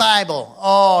wrote the Bible.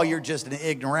 Oh, you're just an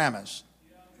ignoramus.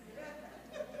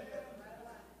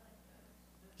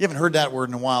 You haven't heard that word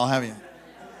in a while, have you?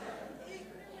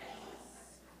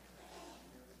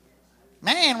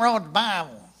 Man wrote the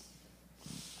Bible.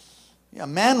 Yeah,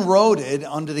 man wrote it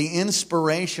under the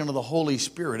inspiration of the Holy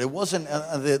Spirit. It wasn't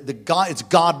the God. It's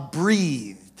God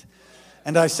breathed.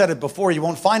 And I said it before, you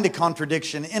won't find a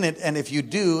contradiction in it. And if you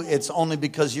do, it's only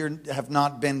because you have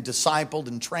not been discipled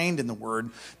and trained in the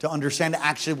Word to understand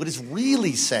actually what it's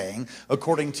really saying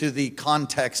according to the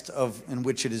context in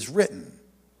which it is written.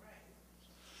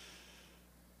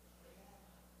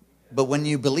 But when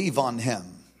you believe on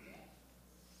Him,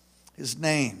 His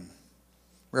name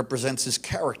represents His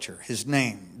character. His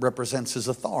name represents His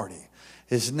authority.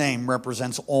 His name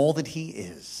represents all that He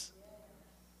is.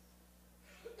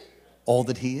 All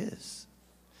that He is.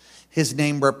 His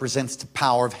name represents the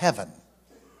power of heaven.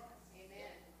 Amen.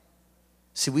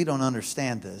 See, we don't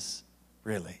understand this,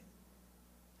 really.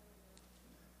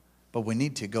 But we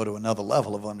need to go to another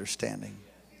level of understanding.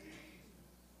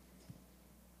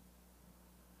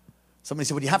 Somebody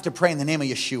said, well, you have to pray in the name of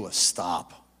Yeshua.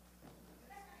 Stop.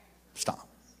 Stop.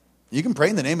 You can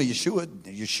pray in the name of Yeshua.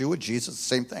 Yeshua, Jesus, the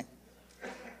same thing.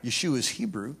 Yeshua is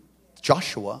Hebrew.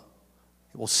 Joshua.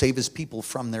 He will save His people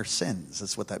from their sins.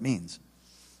 That's what that means.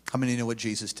 How many know what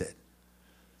Jesus did?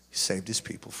 He saved His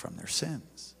people from their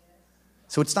sins.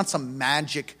 So it's not some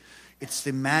magic, it's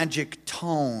the magic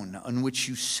tone on which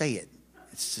you say it.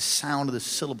 It's the sound of the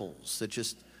syllables that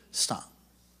just stop.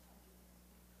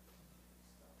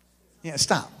 Yeah,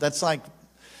 stop. That's like,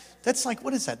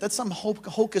 what is that? That's some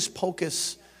hocus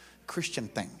pocus Christian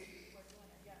thing.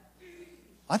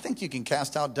 I think you can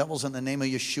cast out devils in the name of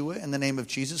Yeshua, in the name of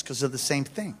Jesus, because they're the same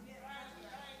thing.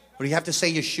 But do you have to say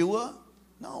Yeshua?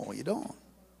 No, you don't.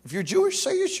 If you're Jewish,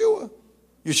 say Yeshua.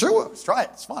 Yeshua. Let's try it.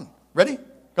 It's fun. Ready?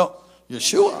 Go.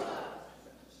 Yeshua.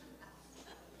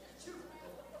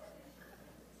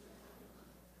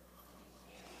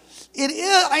 It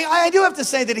is. I do have to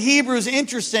say that Hebrew is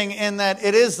interesting in that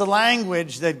it is the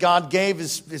language that God gave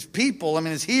His people. I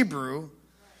mean, it's Hebrew.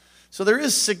 So there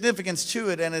is significance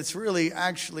to it, and it's really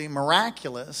actually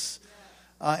miraculous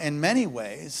in many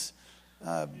ways,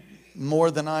 more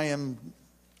than I am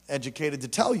educated to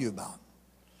tell you about.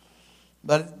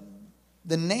 But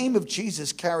the name of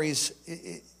Jesus carries,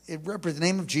 the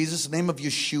name of Jesus, the name of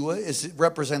Yeshua, it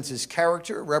represents His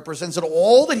character, it represents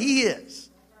all that He is.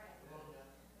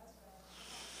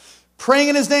 Praying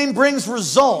in His name brings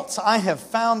results. I have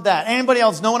found that. Anybody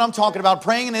else know what I'm talking about?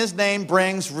 Praying in His name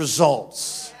brings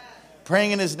results.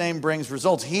 Praying in His name brings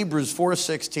results. Hebrews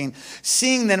 4:16.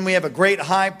 Seeing then we have a great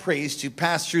high priest who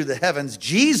passed through the heavens,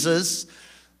 Jesus,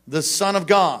 the Son of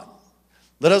God.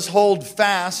 Let us hold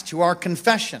fast to our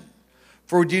confession.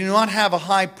 For we do not have a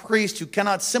high priest who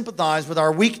cannot sympathize with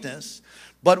our weakness,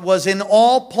 but was in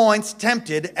all points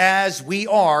tempted as we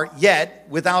are, yet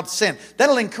without sin.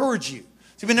 That'll encourage you.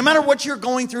 See, no matter what you're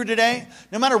going through today,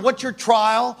 no matter what your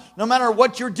trial, no matter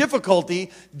what your difficulty,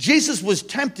 Jesus was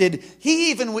tempted. He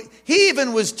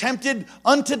even was tempted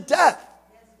unto death.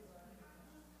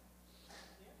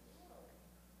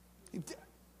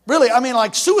 Really, I mean,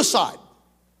 like suicide.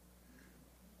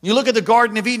 You look at the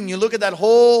Garden of Eden, you look at that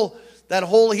whole,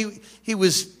 he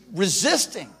was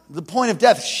resisting the point of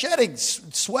death, shedding,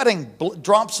 sweating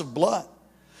drops of blood.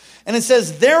 And it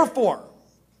says, therefore,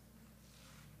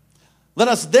 let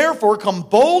us therefore come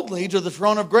boldly to the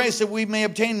throne of grace that we may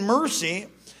obtain mercy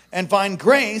and find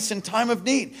grace in time of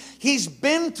need. He's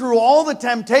been through all the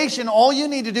temptation. All you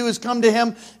need to do is come to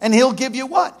Him and He'll give you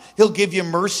what? He'll give you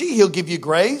mercy. He'll give you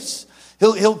grace.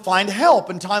 He'll find help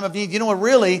in time of need. You know what,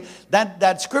 really,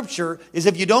 that scripture is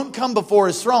if you don't come before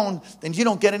His throne, then you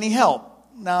don't get any help.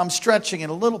 Now, I'm stretching it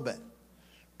a little bit.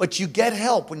 But you get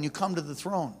help when you come to the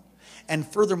throne. And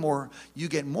furthermore, you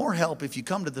get more help if you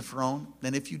come to the throne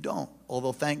than if you don't.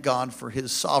 Although, thank God for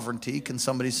His sovereignty. Can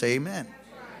somebody say amen?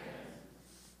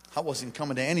 I wasn't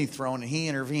coming to any throne and He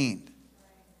intervened.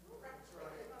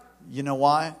 You know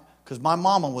why? Because my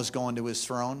mama was going to His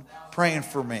throne praying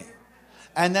for me.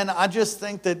 And then I just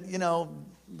think that,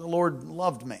 the Lord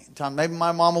loved me. Maybe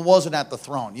my mama wasn't at the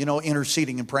throne,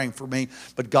 interceding and praying for me,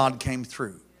 but God came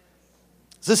through.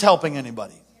 Is this helping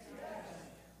anybody?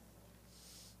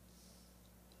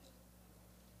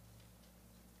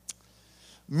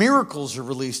 Miracles are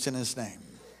released in His name.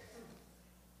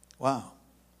 Wow.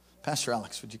 Pastor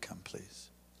Alex, would you come, please?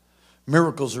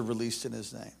 Miracles are released in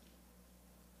His name.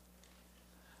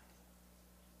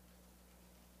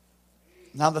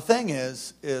 Now the thing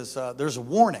is there's a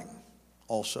warning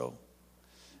also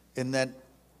in that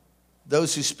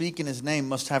those who speak in His name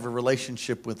must have a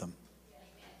relationship with Him.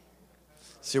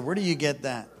 See, where do you get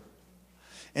that?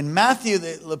 In Matthew,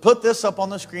 put this up on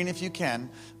the screen if you can.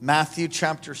 Matthew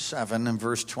chapter 7 and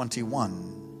verse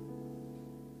 21.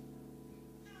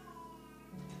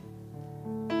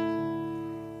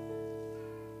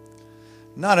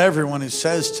 Not everyone who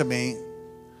says to me,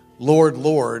 Lord,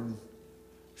 Lord,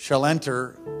 shall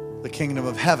enter the kingdom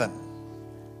of heaven,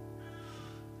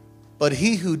 but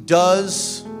he who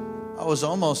does, I was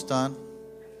almost done,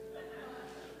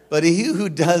 but he who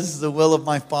does the will of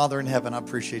my Father in heaven. I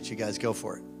appreciate you guys. Go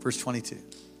for it. Verse 22.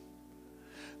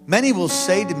 Many will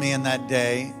say to me in that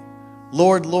day,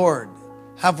 Lord, Lord,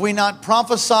 have we not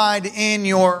prophesied in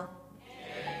your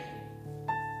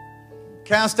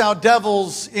cast out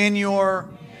devils in your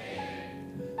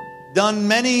done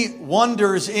many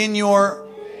wonders in your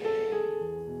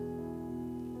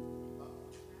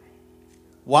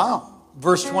wow.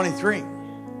 Verse 23.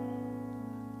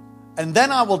 And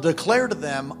then I will declare to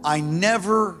them, I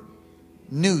never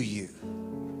knew you.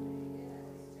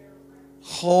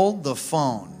 Hold the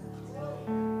phone.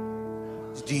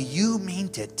 Do you mean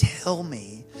to tell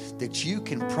me that you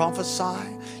can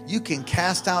prophesy, you can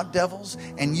cast out devils,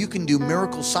 and you can do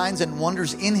miracle signs and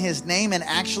wonders in His name, and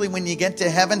actually when you get to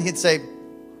heaven, He'd say,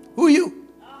 who are you?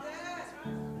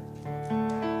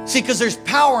 See, because there's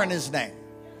power in His name.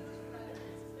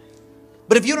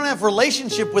 But if you don't have a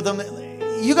relationship with Him,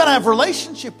 you got to have a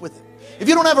relationship with Him. If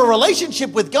you don't have a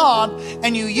relationship with God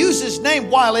and you use His name,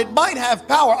 while it might have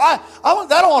power,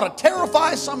 that ought to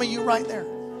terrify some of you right there.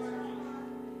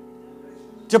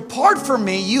 Depart from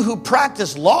me, you who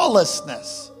practice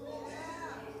lawlessness.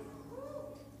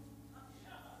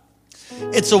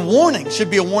 It's a warning. Should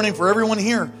be a warning for everyone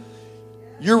here.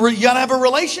 You got to have a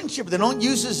relationship. They don't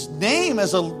use His name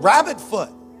as a rabbit foot.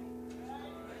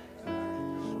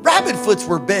 Rabbit foots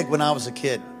were big when I was a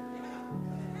kid.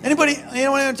 Anybody, you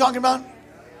know what I'm talking about?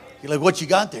 You're like, what you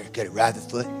got there? Got a rabbit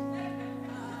foot.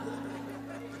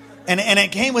 And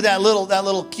it came with that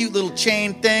little cute little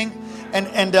chain thing.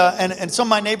 And some of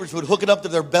my neighbors would hook it up to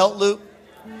their belt loop,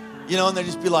 and they'd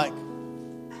just be like,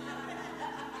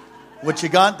 what you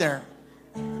got there?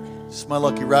 It's my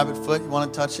lucky rabbit foot. You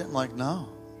want to touch it? I'm like, no.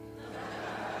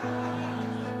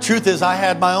 Truth is, I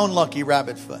had my own lucky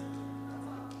rabbit foot.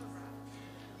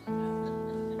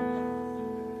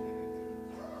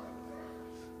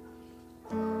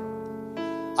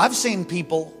 I've seen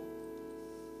people,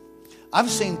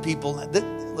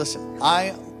 listen,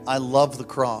 I love the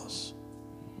cross.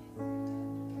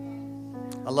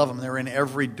 I love them. They're in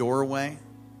every doorway.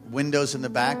 Windows in the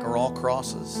back are all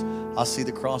crosses. I'll see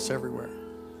the cross everywhere.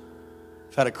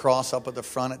 I've had a cross up at the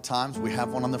front at times. We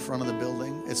have one on the front of the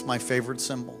building. It's my favorite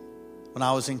symbol. When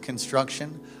I was in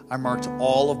construction, I marked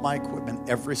all of my equipment,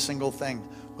 every single thing,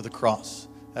 with a cross.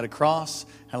 Had a cross,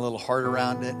 had a little heart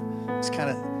around it. It's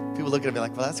kind of, people look at me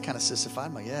like, well, that's kind of sissified.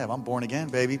 I'm like, yeah, I'm born again,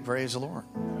 baby. Praise the Lord.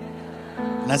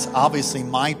 And that's obviously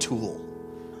my tool.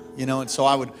 And so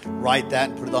I would write that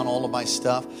and put it on all of my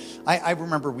stuff. I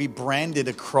remember we branded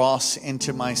a cross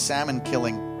into my salmon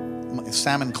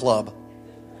club.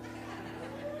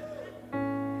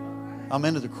 I'm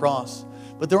into the cross.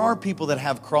 But there are people that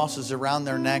have crosses around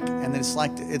their neck, and it's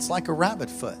like a rabbit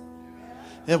foot.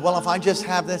 Yeah, well, if I just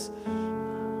have this.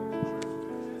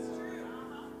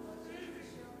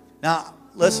 Now,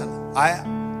 listen,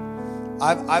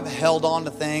 I've held on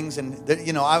to things, and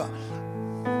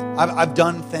I've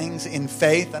done things in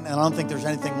faith, and I don't think there's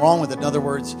anything wrong with it. In other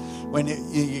words, when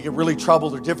you get really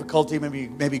troubled or difficulty,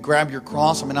 maybe grab your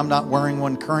cross. I'm not wearing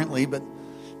one currently, but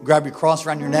grab your cross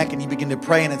around your neck and you begin to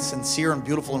pray, and it's sincere and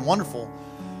beautiful and wonderful.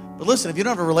 But listen, if you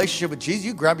don't have a relationship with Jesus,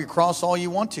 you grab your cross all you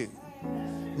want to.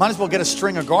 Might as well get a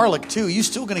string of garlic too. You're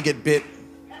still going to get bit.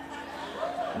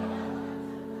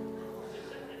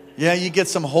 Yeah, you get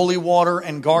some holy water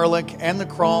and garlic and the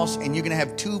cross, and you're going to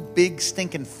have two big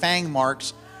stinking fang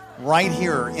marks right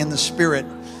here in the spirit.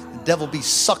 The devil be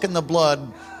sucking the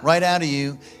blood right out of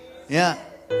you. Yeah.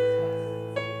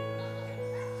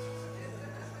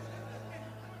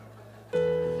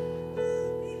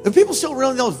 Do people still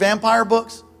read those vampire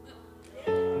books?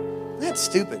 That's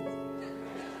stupid.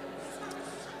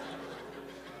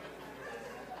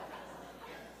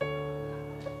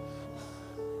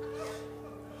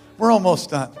 We're almost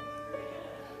done.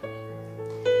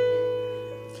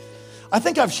 I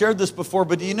think I've shared this before,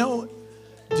 but do you know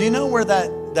where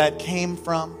that came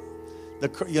from?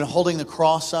 Holding the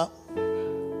cross up.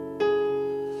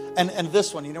 And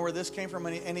this one, you know where this came from?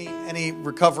 Any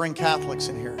recovering Catholics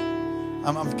in here?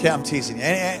 I'm teasing you.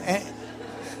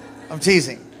 I'm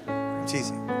teasing.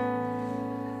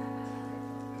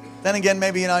 Then again,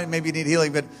 maybe you need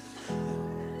healing, but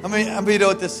I mean, you know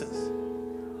what this is.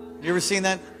 You ever seen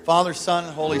that? Father, Son,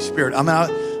 and Holy Spirit. I'm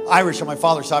Irish on my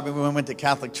father's side, but we went to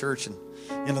Catholic church,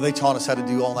 and they taught us how to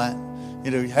do all that.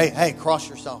 Hey, cross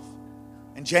yourself.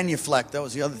 And genuflect, that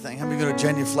was the other thing. How many of you know what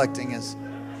genuflecting is?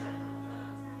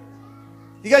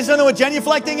 You guys don't know what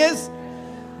genuflecting is?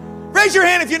 Raise your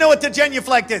hand if you know what the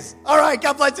genuflect is. All right,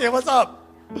 God bless you. What's up?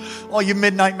 All you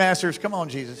midnight masters, come on,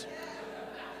 Jesus.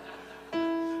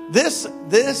 This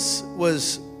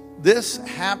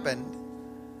happened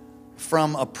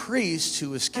from a priest who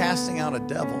was casting out a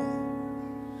devil.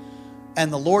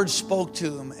 And the Lord spoke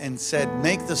to him and said,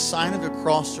 make the sign of the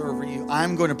cross over you.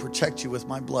 I'm going to protect you with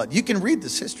my blood. You can read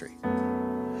this history.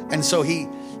 And so he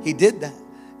did that.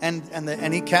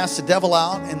 And he cast the devil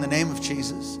out in the name of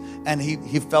Jesus. And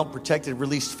he felt protected,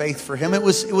 released faith for him. It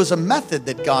was a method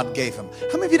that God gave him.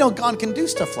 How many of you know God can do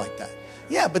stuff like that?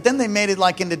 Yeah, but then they made it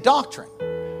like into doctrine.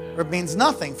 Or it means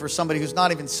nothing for somebody who's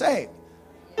not even saved.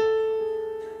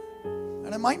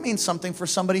 And it might mean something for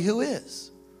somebody who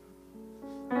is.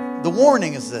 The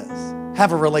warning is this: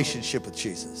 have a relationship with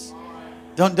Jesus.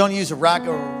 Don't use a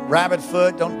rabbit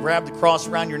foot. Don't grab the cross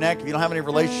around your neck. If you don't have any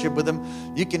relationship with him,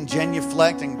 you can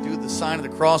genuflect and do the sign of the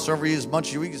cross over you as much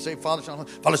as you can say, Father, Son,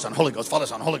 Holy Ghost, Father,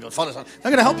 Son, Holy Ghost, Father, Son.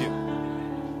 Not going to help you.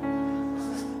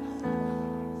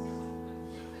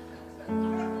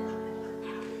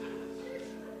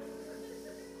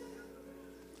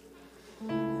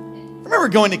 I remember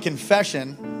going to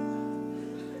confession.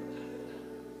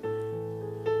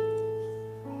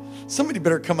 Somebody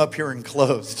better come up here and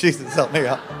close. Jesus, help me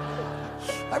out.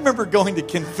 I remember going to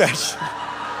confession.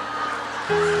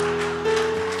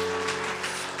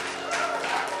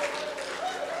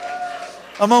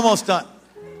 I'm almost done.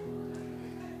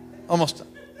 Almost done.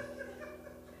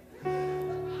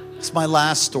 It's my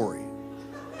last story.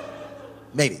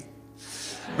 Maybe.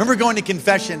 I remember going to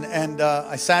confession, and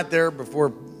I sat there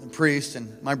before the priest,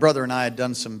 and my brother and I had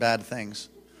done some bad things.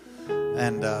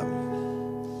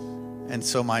 And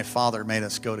so my father made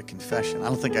us go to confession. I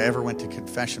don't think I ever went to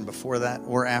confession before that,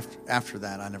 or after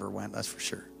that. I never went, that's for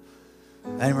sure.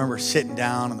 I remember sitting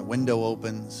down and the window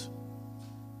opens.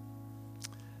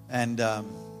 And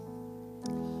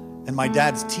my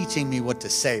dad's teaching me what to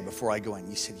say before I go in.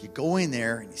 He said, you go in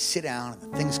there and you sit down and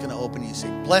the thing's going to open. And you say,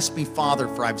 bless me, Father,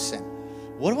 for I've sinned.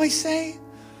 What do I say?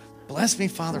 Bless me,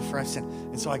 Father, for I've sinned.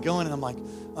 And so I go in and I'm like,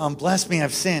 bless me,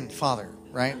 I've sinned, Father.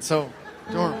 Right? So,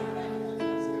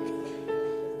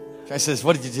 guy says,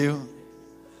 what did you do?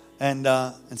 And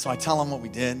so I tell him what we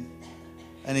did.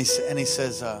 And he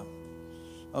says,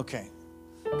 okay,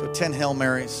 go 10 Hail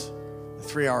Marys,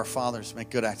 3 Our Fathers, make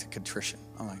good act of contrition.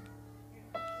 I'm like,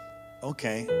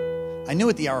 okay. I knew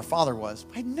what the Our Father was.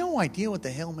 I had no idea what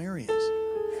the Hail Mary is.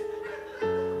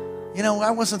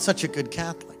 I wasn't such a good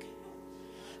Catholic.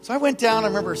 So I went down, I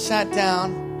remember sat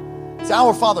down. It's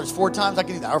Our Fathers 4 times. I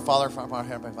can do that. Our Father,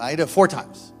 I did it 4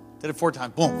 times. Did it 4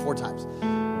 times. Boom, 4 times.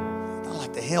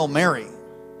 Like the Hail Mary.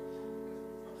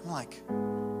 I'm like,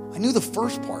 I knew the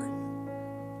first part.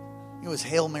 It was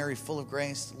Hail Mary, full of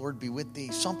grace, the Lord be with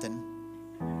thee, something.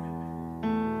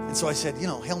 And so I said,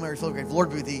 Hail Mary, full of grace, the Lord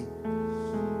be with thee,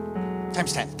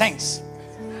 times 10. Thanks.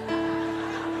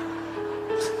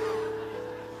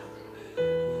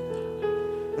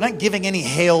 We're not giving any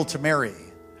hail to Mary.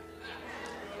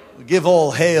 We give all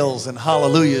hails and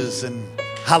hallelujahs and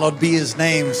hallowed be his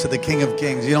name to the King of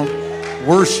Kings. You don't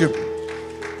worship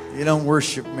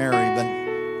Mary, but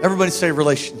everybody say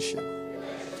relationship.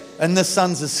 And the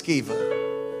sons of Sceva.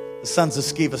 The sons of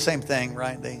Sceva, same thing,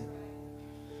 right?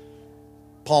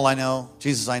 Paul I know,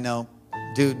 Jesus I know.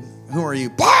 Dude, who are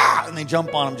you? Bah! And they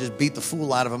jump on him, just beat the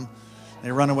fool out of him. And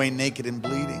they run away naked and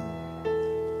bleeding.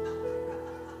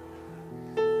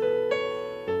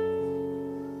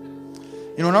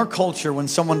 In our culture, when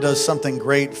someone does something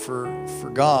great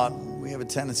for God, we have a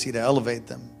tendency to elevate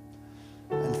them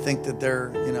and think that they're,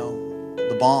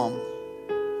 the bomb.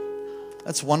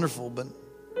 That's wonderful, but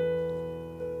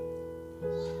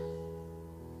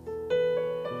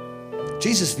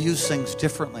Jesus views things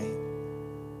differently.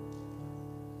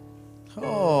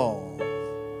 Oh,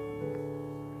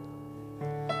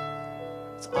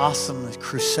 it's awesome, the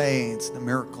crusades, the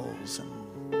miracles, and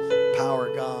the power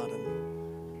of God.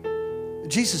 And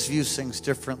Jesus views things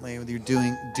differently, whether you're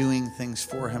doing things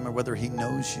for him or whether he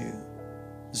knows you.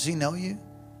 Does he know you?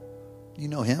 You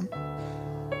know him?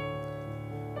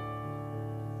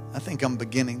 I think I'm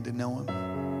beginning to know him.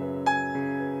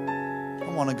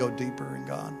 I want to go deeper in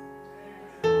God.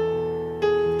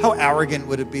 How arrogant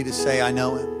would it be to say, I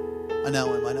know him, I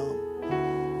know him, I know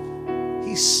him.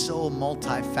 He's so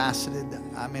multifaceted.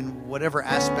 I mean, whatever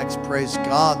aspects, praise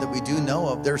God, that we do know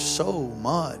of, there's so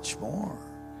much more.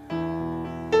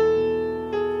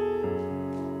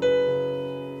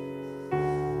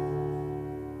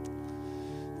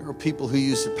 There are people who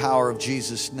use the power of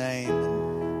Jesus' name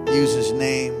and use his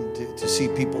name to see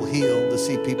people healed, to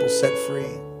see people set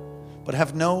free, but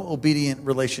have no obedient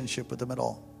relationship with him at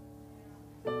all.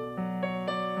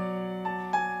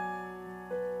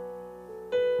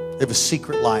 They have a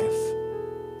secret life.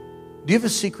 Do you have a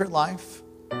secret life?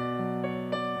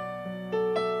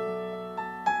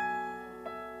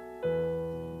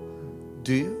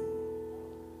 Do you?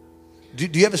 Do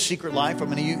you have a secret life? I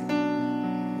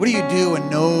mean, what do you do and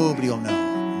nobody will know?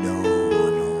 No.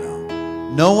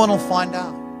 No one will find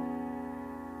out.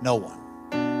 No one.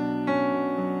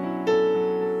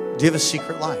 Do you have a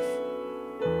secret life?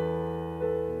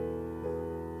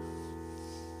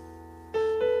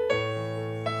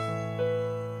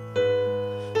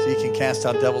 So you can cast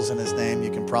out devils in his name.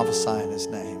 You can prophesy in his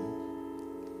name.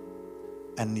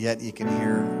 And yet you can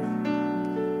hear,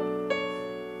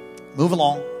 move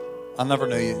along. I never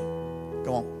knew you.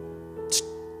 Go on.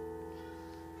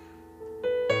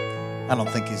 I don't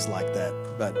think he's like that,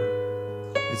 but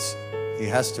he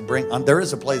has to bring, there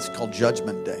is a place called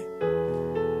Judgment Day.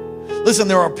 Listen,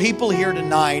 there are people here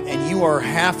tonight and you are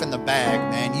half in the bag,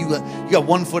 man. You got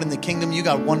 1 foot in the kingdom. You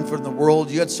got 1 foot in the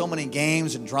world. You got so many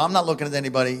games and drama. I'm not looking at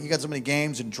anybody. You got so many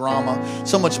games and drama,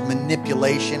 so much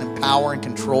manipulation and power and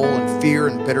control and fear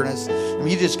and bitterness. I mean,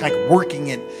 you're just like working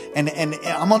it. And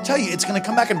I'm going to tell you, it's going to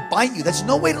come back and bite you. That's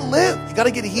no way to live. You got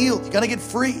to get healed. You got to get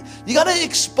free. You got to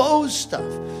expose stuff.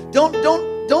 Don't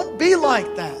be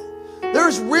like that. There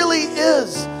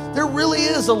really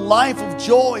is a life of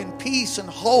joy and peace and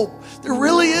hope. There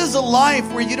really is a life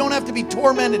where you don't have to be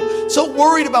tormented, so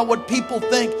worried about what people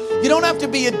think. You don't have to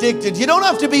be addicted. You don't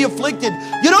have to be afflicted.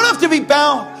 You don't have to be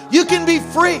bound. You can be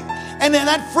free. And then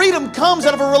that freedom comes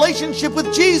out of a relationship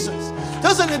with Jesus. It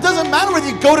doesn't matter whether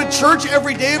you go to church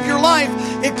every day of your life.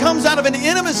 It comes out of an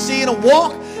intimacy and a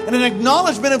walk and an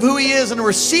acknowledgement of who he is and a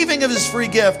receiving of his free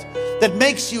gift that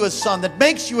makes you a son, that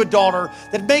makes you a daughter,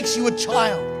 that makes you a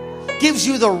child, gives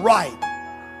you the right.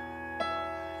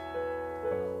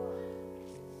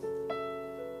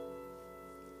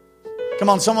 Come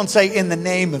on, someone say, in the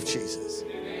name of Jesus.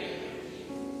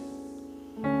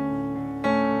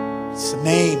 It's the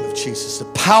name of Jesus, the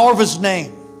power of his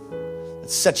name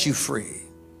that sets you free.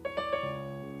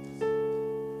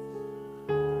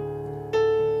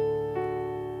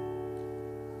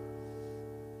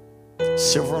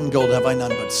 Silver and gold have I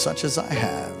none, but such as I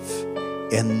have,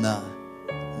 in the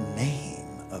name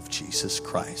of Jesus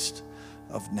Christ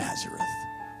of Nazareth,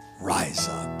 rise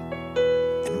up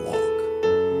and walk.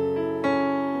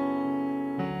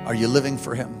 Are you living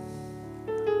for him?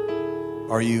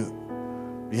 Do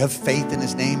you have faith in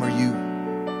his name? Are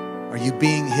you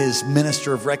being his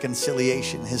minister of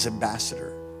reconciliation, his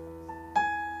ambassador?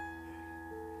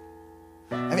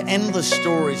 I have endless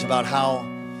stories about how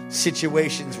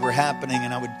situations were happening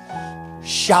and I would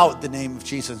shout the name of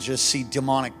Jesus and just see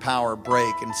demonic power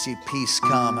break and see peace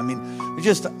come.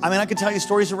 I could tell you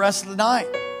stories the rest of the night.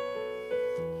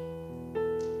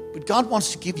 But God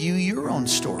wants to give you your own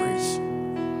stories.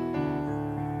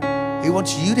 He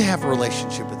wants you to have a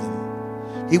relationship with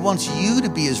him. He wants you to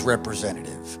be his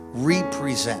representative.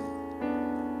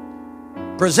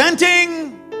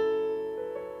 Presenting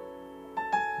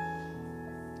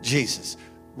Jesus.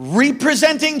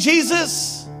 Representing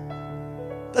Jesus.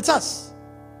 That's us.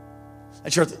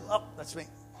 That's your, that's me.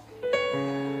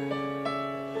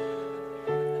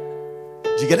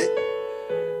 Did you get it?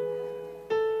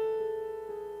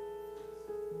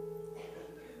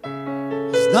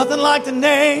 There's nothing like the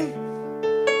name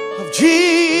of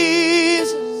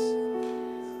Jesus.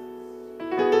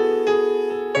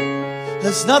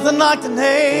 There's nothing like the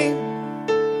name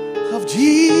of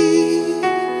Jesus.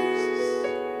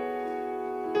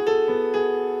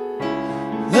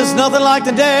 There's nothing like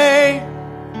the name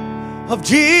of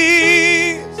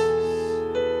Jesus.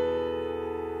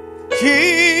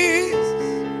 Jesus.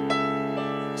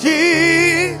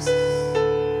 Jesus.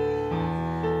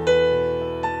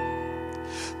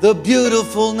 The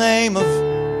beautiful name of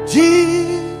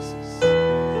Jesus.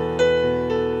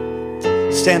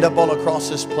 Stand up all across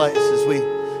this place as we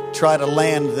try to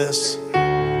land this.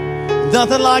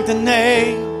 Nothing like the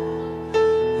name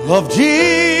of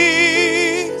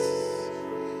Jesus.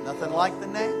 Nothing like the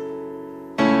name.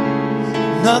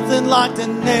 Nothing like the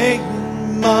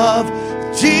name of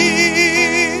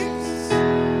Jesus.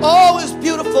 Oh, it's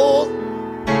beautiful.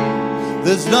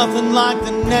 There's nothing like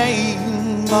the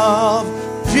name of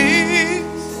Jesus.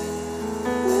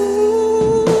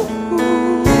 Ooh.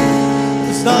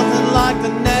 There's nothing like the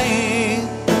name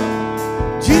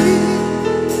Jesus.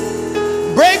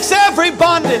 Breaks every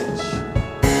bondage.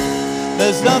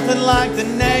 There's nothing like the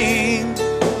name.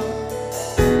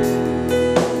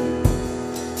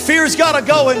 Fear's got to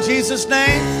go in Jesus'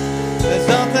 name. There's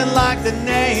nothing like the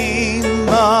name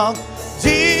of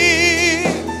Jesus.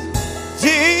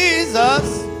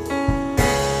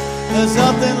 There's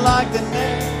nothing like the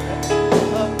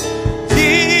name of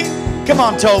Jesus. Come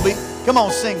on, Toby. Come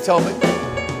on, sing, Toby.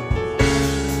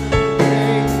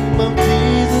 Name of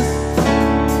Jesus,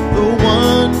 the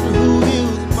one who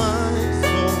heals my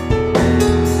soul.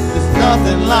 There's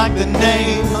nothing like the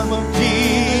name of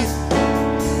Jesus.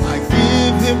 I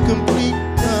give him complete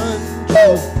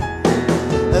control.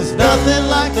 There's nothing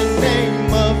like the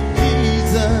name of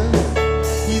Jesus.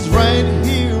 He's right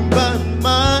here by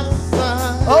my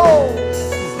side. Oh,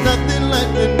 there's nothing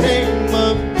like the name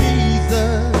of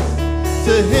Jesus.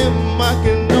 To him I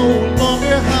can no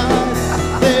longer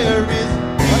hide. There is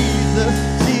Jesus,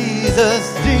 Jesus,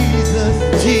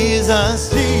 Jesus, Jesus,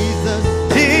 Jesus,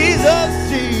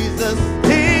 Jesus,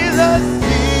 Jesus,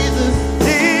 Jesus,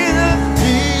 Jesus,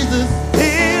 Jesus,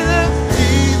 Jesus,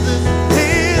 Jesus,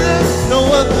 Jesus. No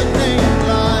other name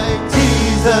like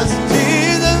Jesus,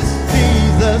 Jesus,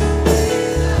 Jesus,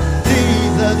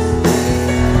 Jesus, Jesus,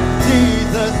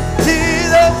 Jesus,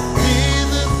 Jesus,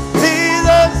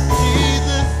 Jesus,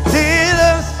 Jesus,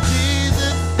 Jesus,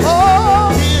 Jesus.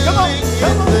 Oh, come on,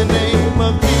 come on. The name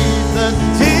of Jesus,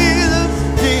 Jesus,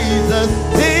 Jesus,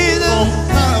 Jesus. Oh,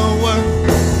 power,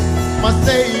 my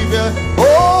Savior.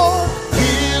 Oh,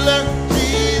 healer,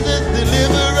 Jesus,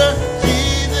 deliverer,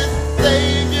 Jesus,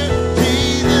 Savior,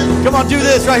 Jesus. come on, do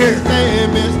this right here. His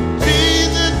name is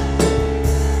Jesus,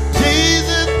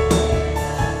 Jesus,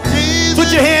 Jesus.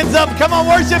 Put your hands up. Come on,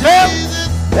 worship him. Jesus,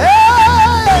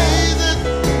 Yeah. Jesus,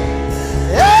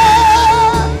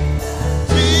 Yeah.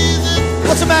 Jesus.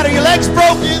 What's the matter? Your legs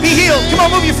broke? Be healed. Come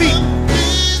on, move your feet.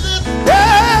 Jesus,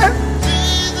 Yeah.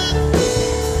 Jesus,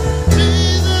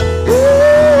 Jesus,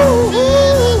 Woo.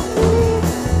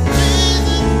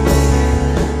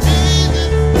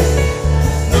 Jesus.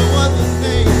 No other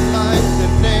name like the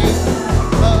name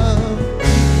of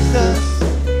Jesus.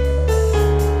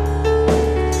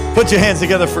 Put your hands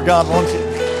together for God, won't you?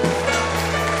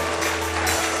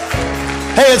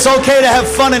 Hey, it's okay to have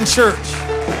fun in church.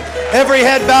 Every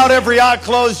head bowed, every eye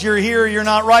closed. You're here, you're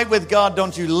not right with God.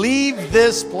 Don't you leave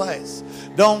this place.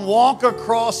 Don't walk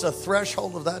across the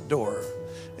threshold of that door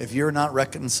if you're not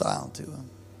reconciled to him.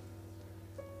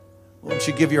 Won't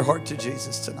you give your heart to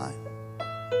Jesus tonight?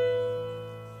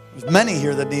 There's many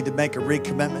here that need to make a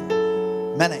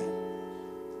recommitment. Many.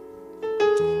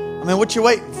 I mean, what you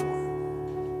waiting for?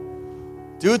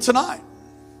 Do it tonight.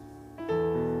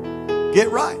 Get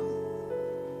right.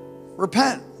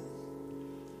 Repent.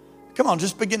 Come on,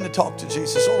 just begin to talk to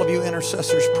Jesus. All of you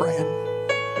intercessors praying.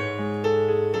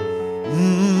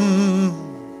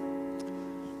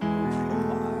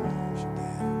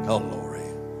 Oh, glory.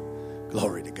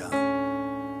 Glory to God.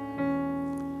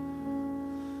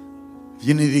 If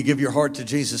you need to give your heart to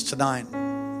Jesus tonight,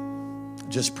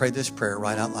 just pray this prayer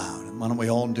right out loud. And why don't we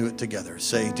all do it together?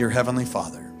 Say, Dear Heavenly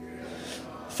Father,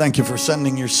 thank you for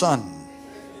sending your Son,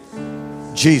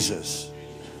 Jesus,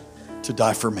 to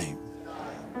die for me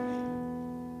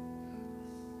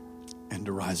and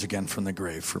to rise again from the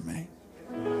grave for me.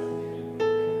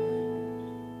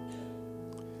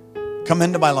 Come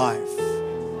into my life.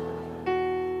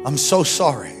 I'm so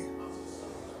sorry.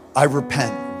 I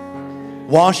repent.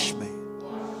 Wash me,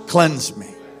 cleanse me,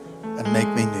 and make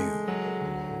me new.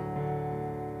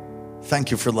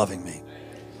 Thank you for loving me.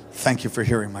 Thank you for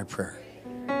hearing my prayer.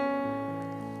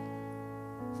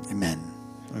 Amen.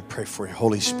 Let me pray for you.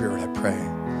 Holy Spirit, I pray.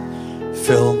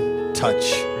 Fill,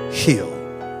 touch, heal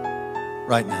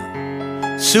right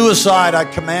now. Suicide, I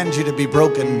command you to be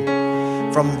broken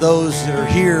from those that are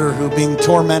here who are being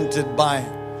tormented by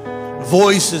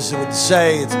voices that would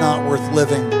say it's not worth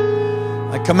living.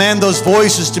 I command those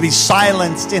voices to be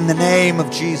silenced in the name of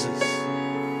Jesus.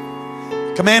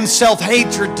 I command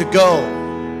self-hatred to go.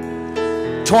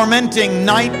 Tormenting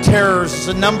night terrors. There's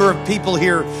a number of people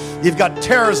here. You've got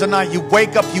terrors at night. You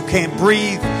wake up, you can't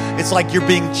breathe. It's like you're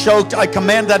being choked. I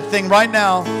command that thing right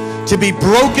now to be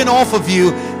broken off of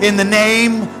you in the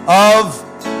name of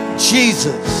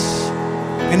Jesus.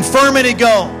 Infirmity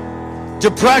go.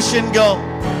 Depression go.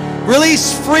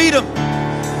 Release freedom.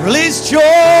 Release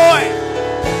joy.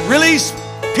 Release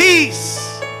peace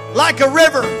like a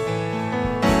river.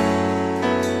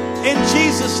 In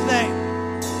Jesus' name.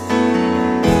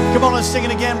 Come on, let's sing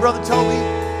it again, Brother Toby.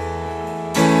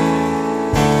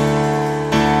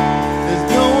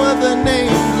 There's no other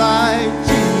name like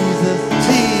Jesus.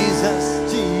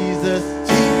 Jesus. Jesus.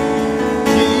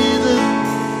 Jesus.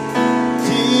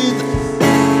 Jesus.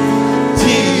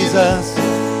 Jesus.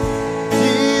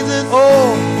 Jesus.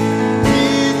 Oh,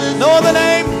 Jesus. no other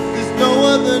name. There's no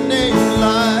other name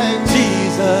like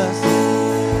Jesus.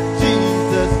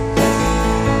 Jesus.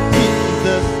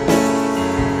 Jesus.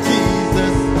 Jesus.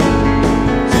 Jesus.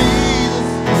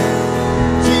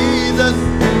 Jesus.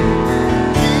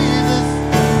 Jesus.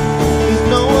 There's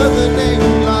no other name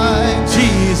like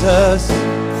Jesus.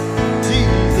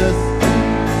 Jesus.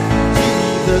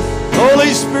 Jesus.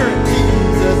 Holy Spirit.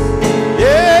 Jesus.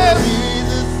 Yes.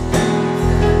 Jesus.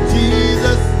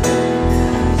 Jesus.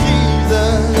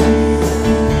 Jesus.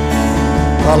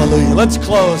 Hallelujah. Let's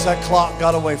close. That clock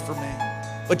got away from me.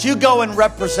 But you go and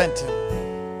represent him.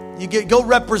 Go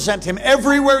represent him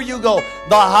everywhere you go.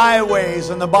 The highways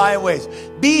and the byways.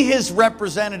 Be his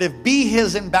representative. Be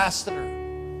his ambassador.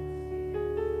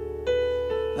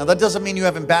 Now that doesn't mean you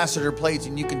have ambassador plates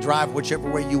and you can drive whichever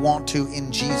way you want to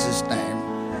in Jesus' name.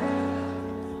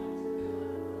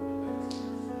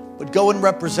 But go and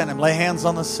represent him. Lay hands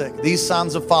on the sick. These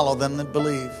signs will follow them that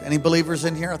believe. Any believers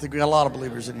in here? I think we got a lot of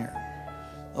believers in here.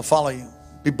 They'll follow you.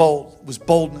 Be bold. It was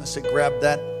boldness that grabbed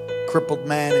that crippled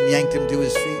man and yanked him to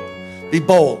his feet. Be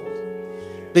bold.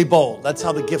 Be bold. That's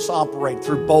how the gifts operate,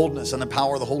 through boldness and the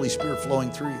power of the Holy Spirit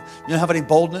flowing through you. You don't have any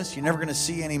boldness, you're never going to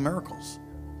see any miracles.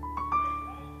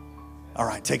 All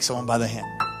right, take someone by the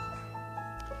hand.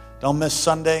 Don't miss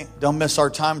Sunday. Don't miss our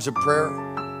times of prayer.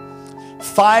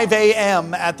 5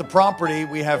 a.m. at the property,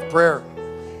 we have prayer.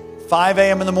 5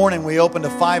 a.m. in the morning, we open to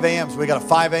 5 a.m. So we got a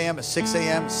 5 a.m., a 6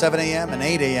 a.m., 7 a.m., and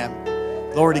 8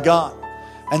 a.m. Glory to God.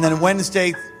 And then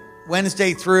Wednesday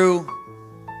through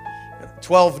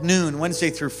 12 noon,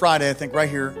 Wednesday through Friday, I think right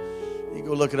here. You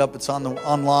go look it up. It's on the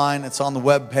online. It's on the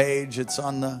web page. It's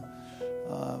on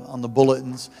the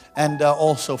bulletins. And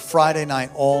also Friday night,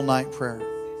 all night prayer.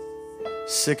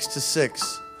 6 to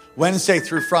 6. Wednesday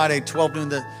through Friday, 12 noon.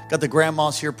 Got the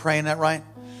grandmas here praying, that right?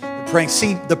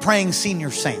 The praying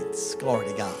senior saints. Glory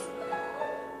to God.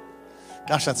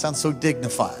 Gosh, that sounds so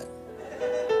dignified.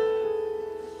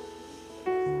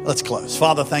 Let's close.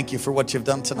 Father, thank you for what you've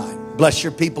done tonight. Bless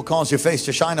your people. Cause your face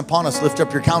to shine upon us. Lift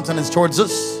up your countenance towards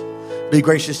us. Be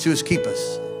gracious to us. Keep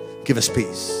us. Give us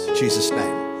peace. In Jesus'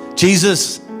 name.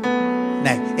 Jesus'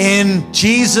 name. In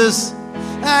Jesus.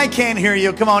 I can't hear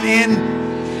you. Come on. In.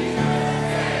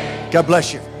 God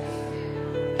bless you.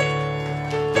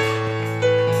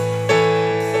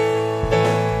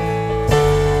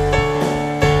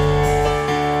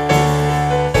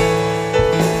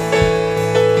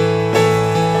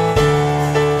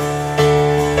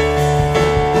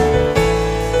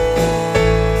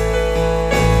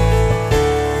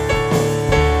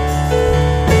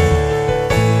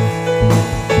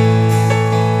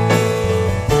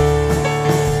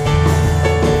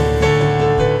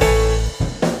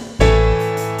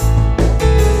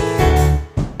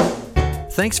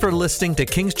 Thanks for listening to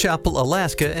Kings Chapel,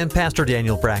 Alaska, and Pastor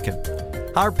Daniel Bracken.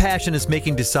 Our passion is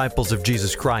making disciples of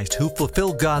Jesus Christ who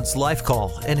fulfill God's life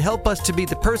call and help us to be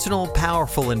the personal,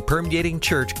 powerful, and permeating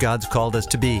church God's called us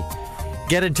to be.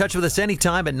 Get in touch with us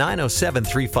anytime at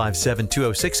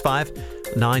 907-357-2065,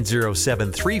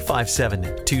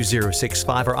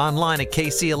 907-357-2065, or online at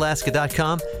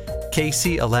kcalaska.com,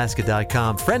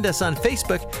 kcalaska.com. Friend us on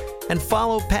Facebook and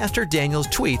follow Pastor Daniel's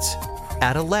tweets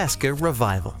at Alaska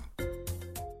Revival.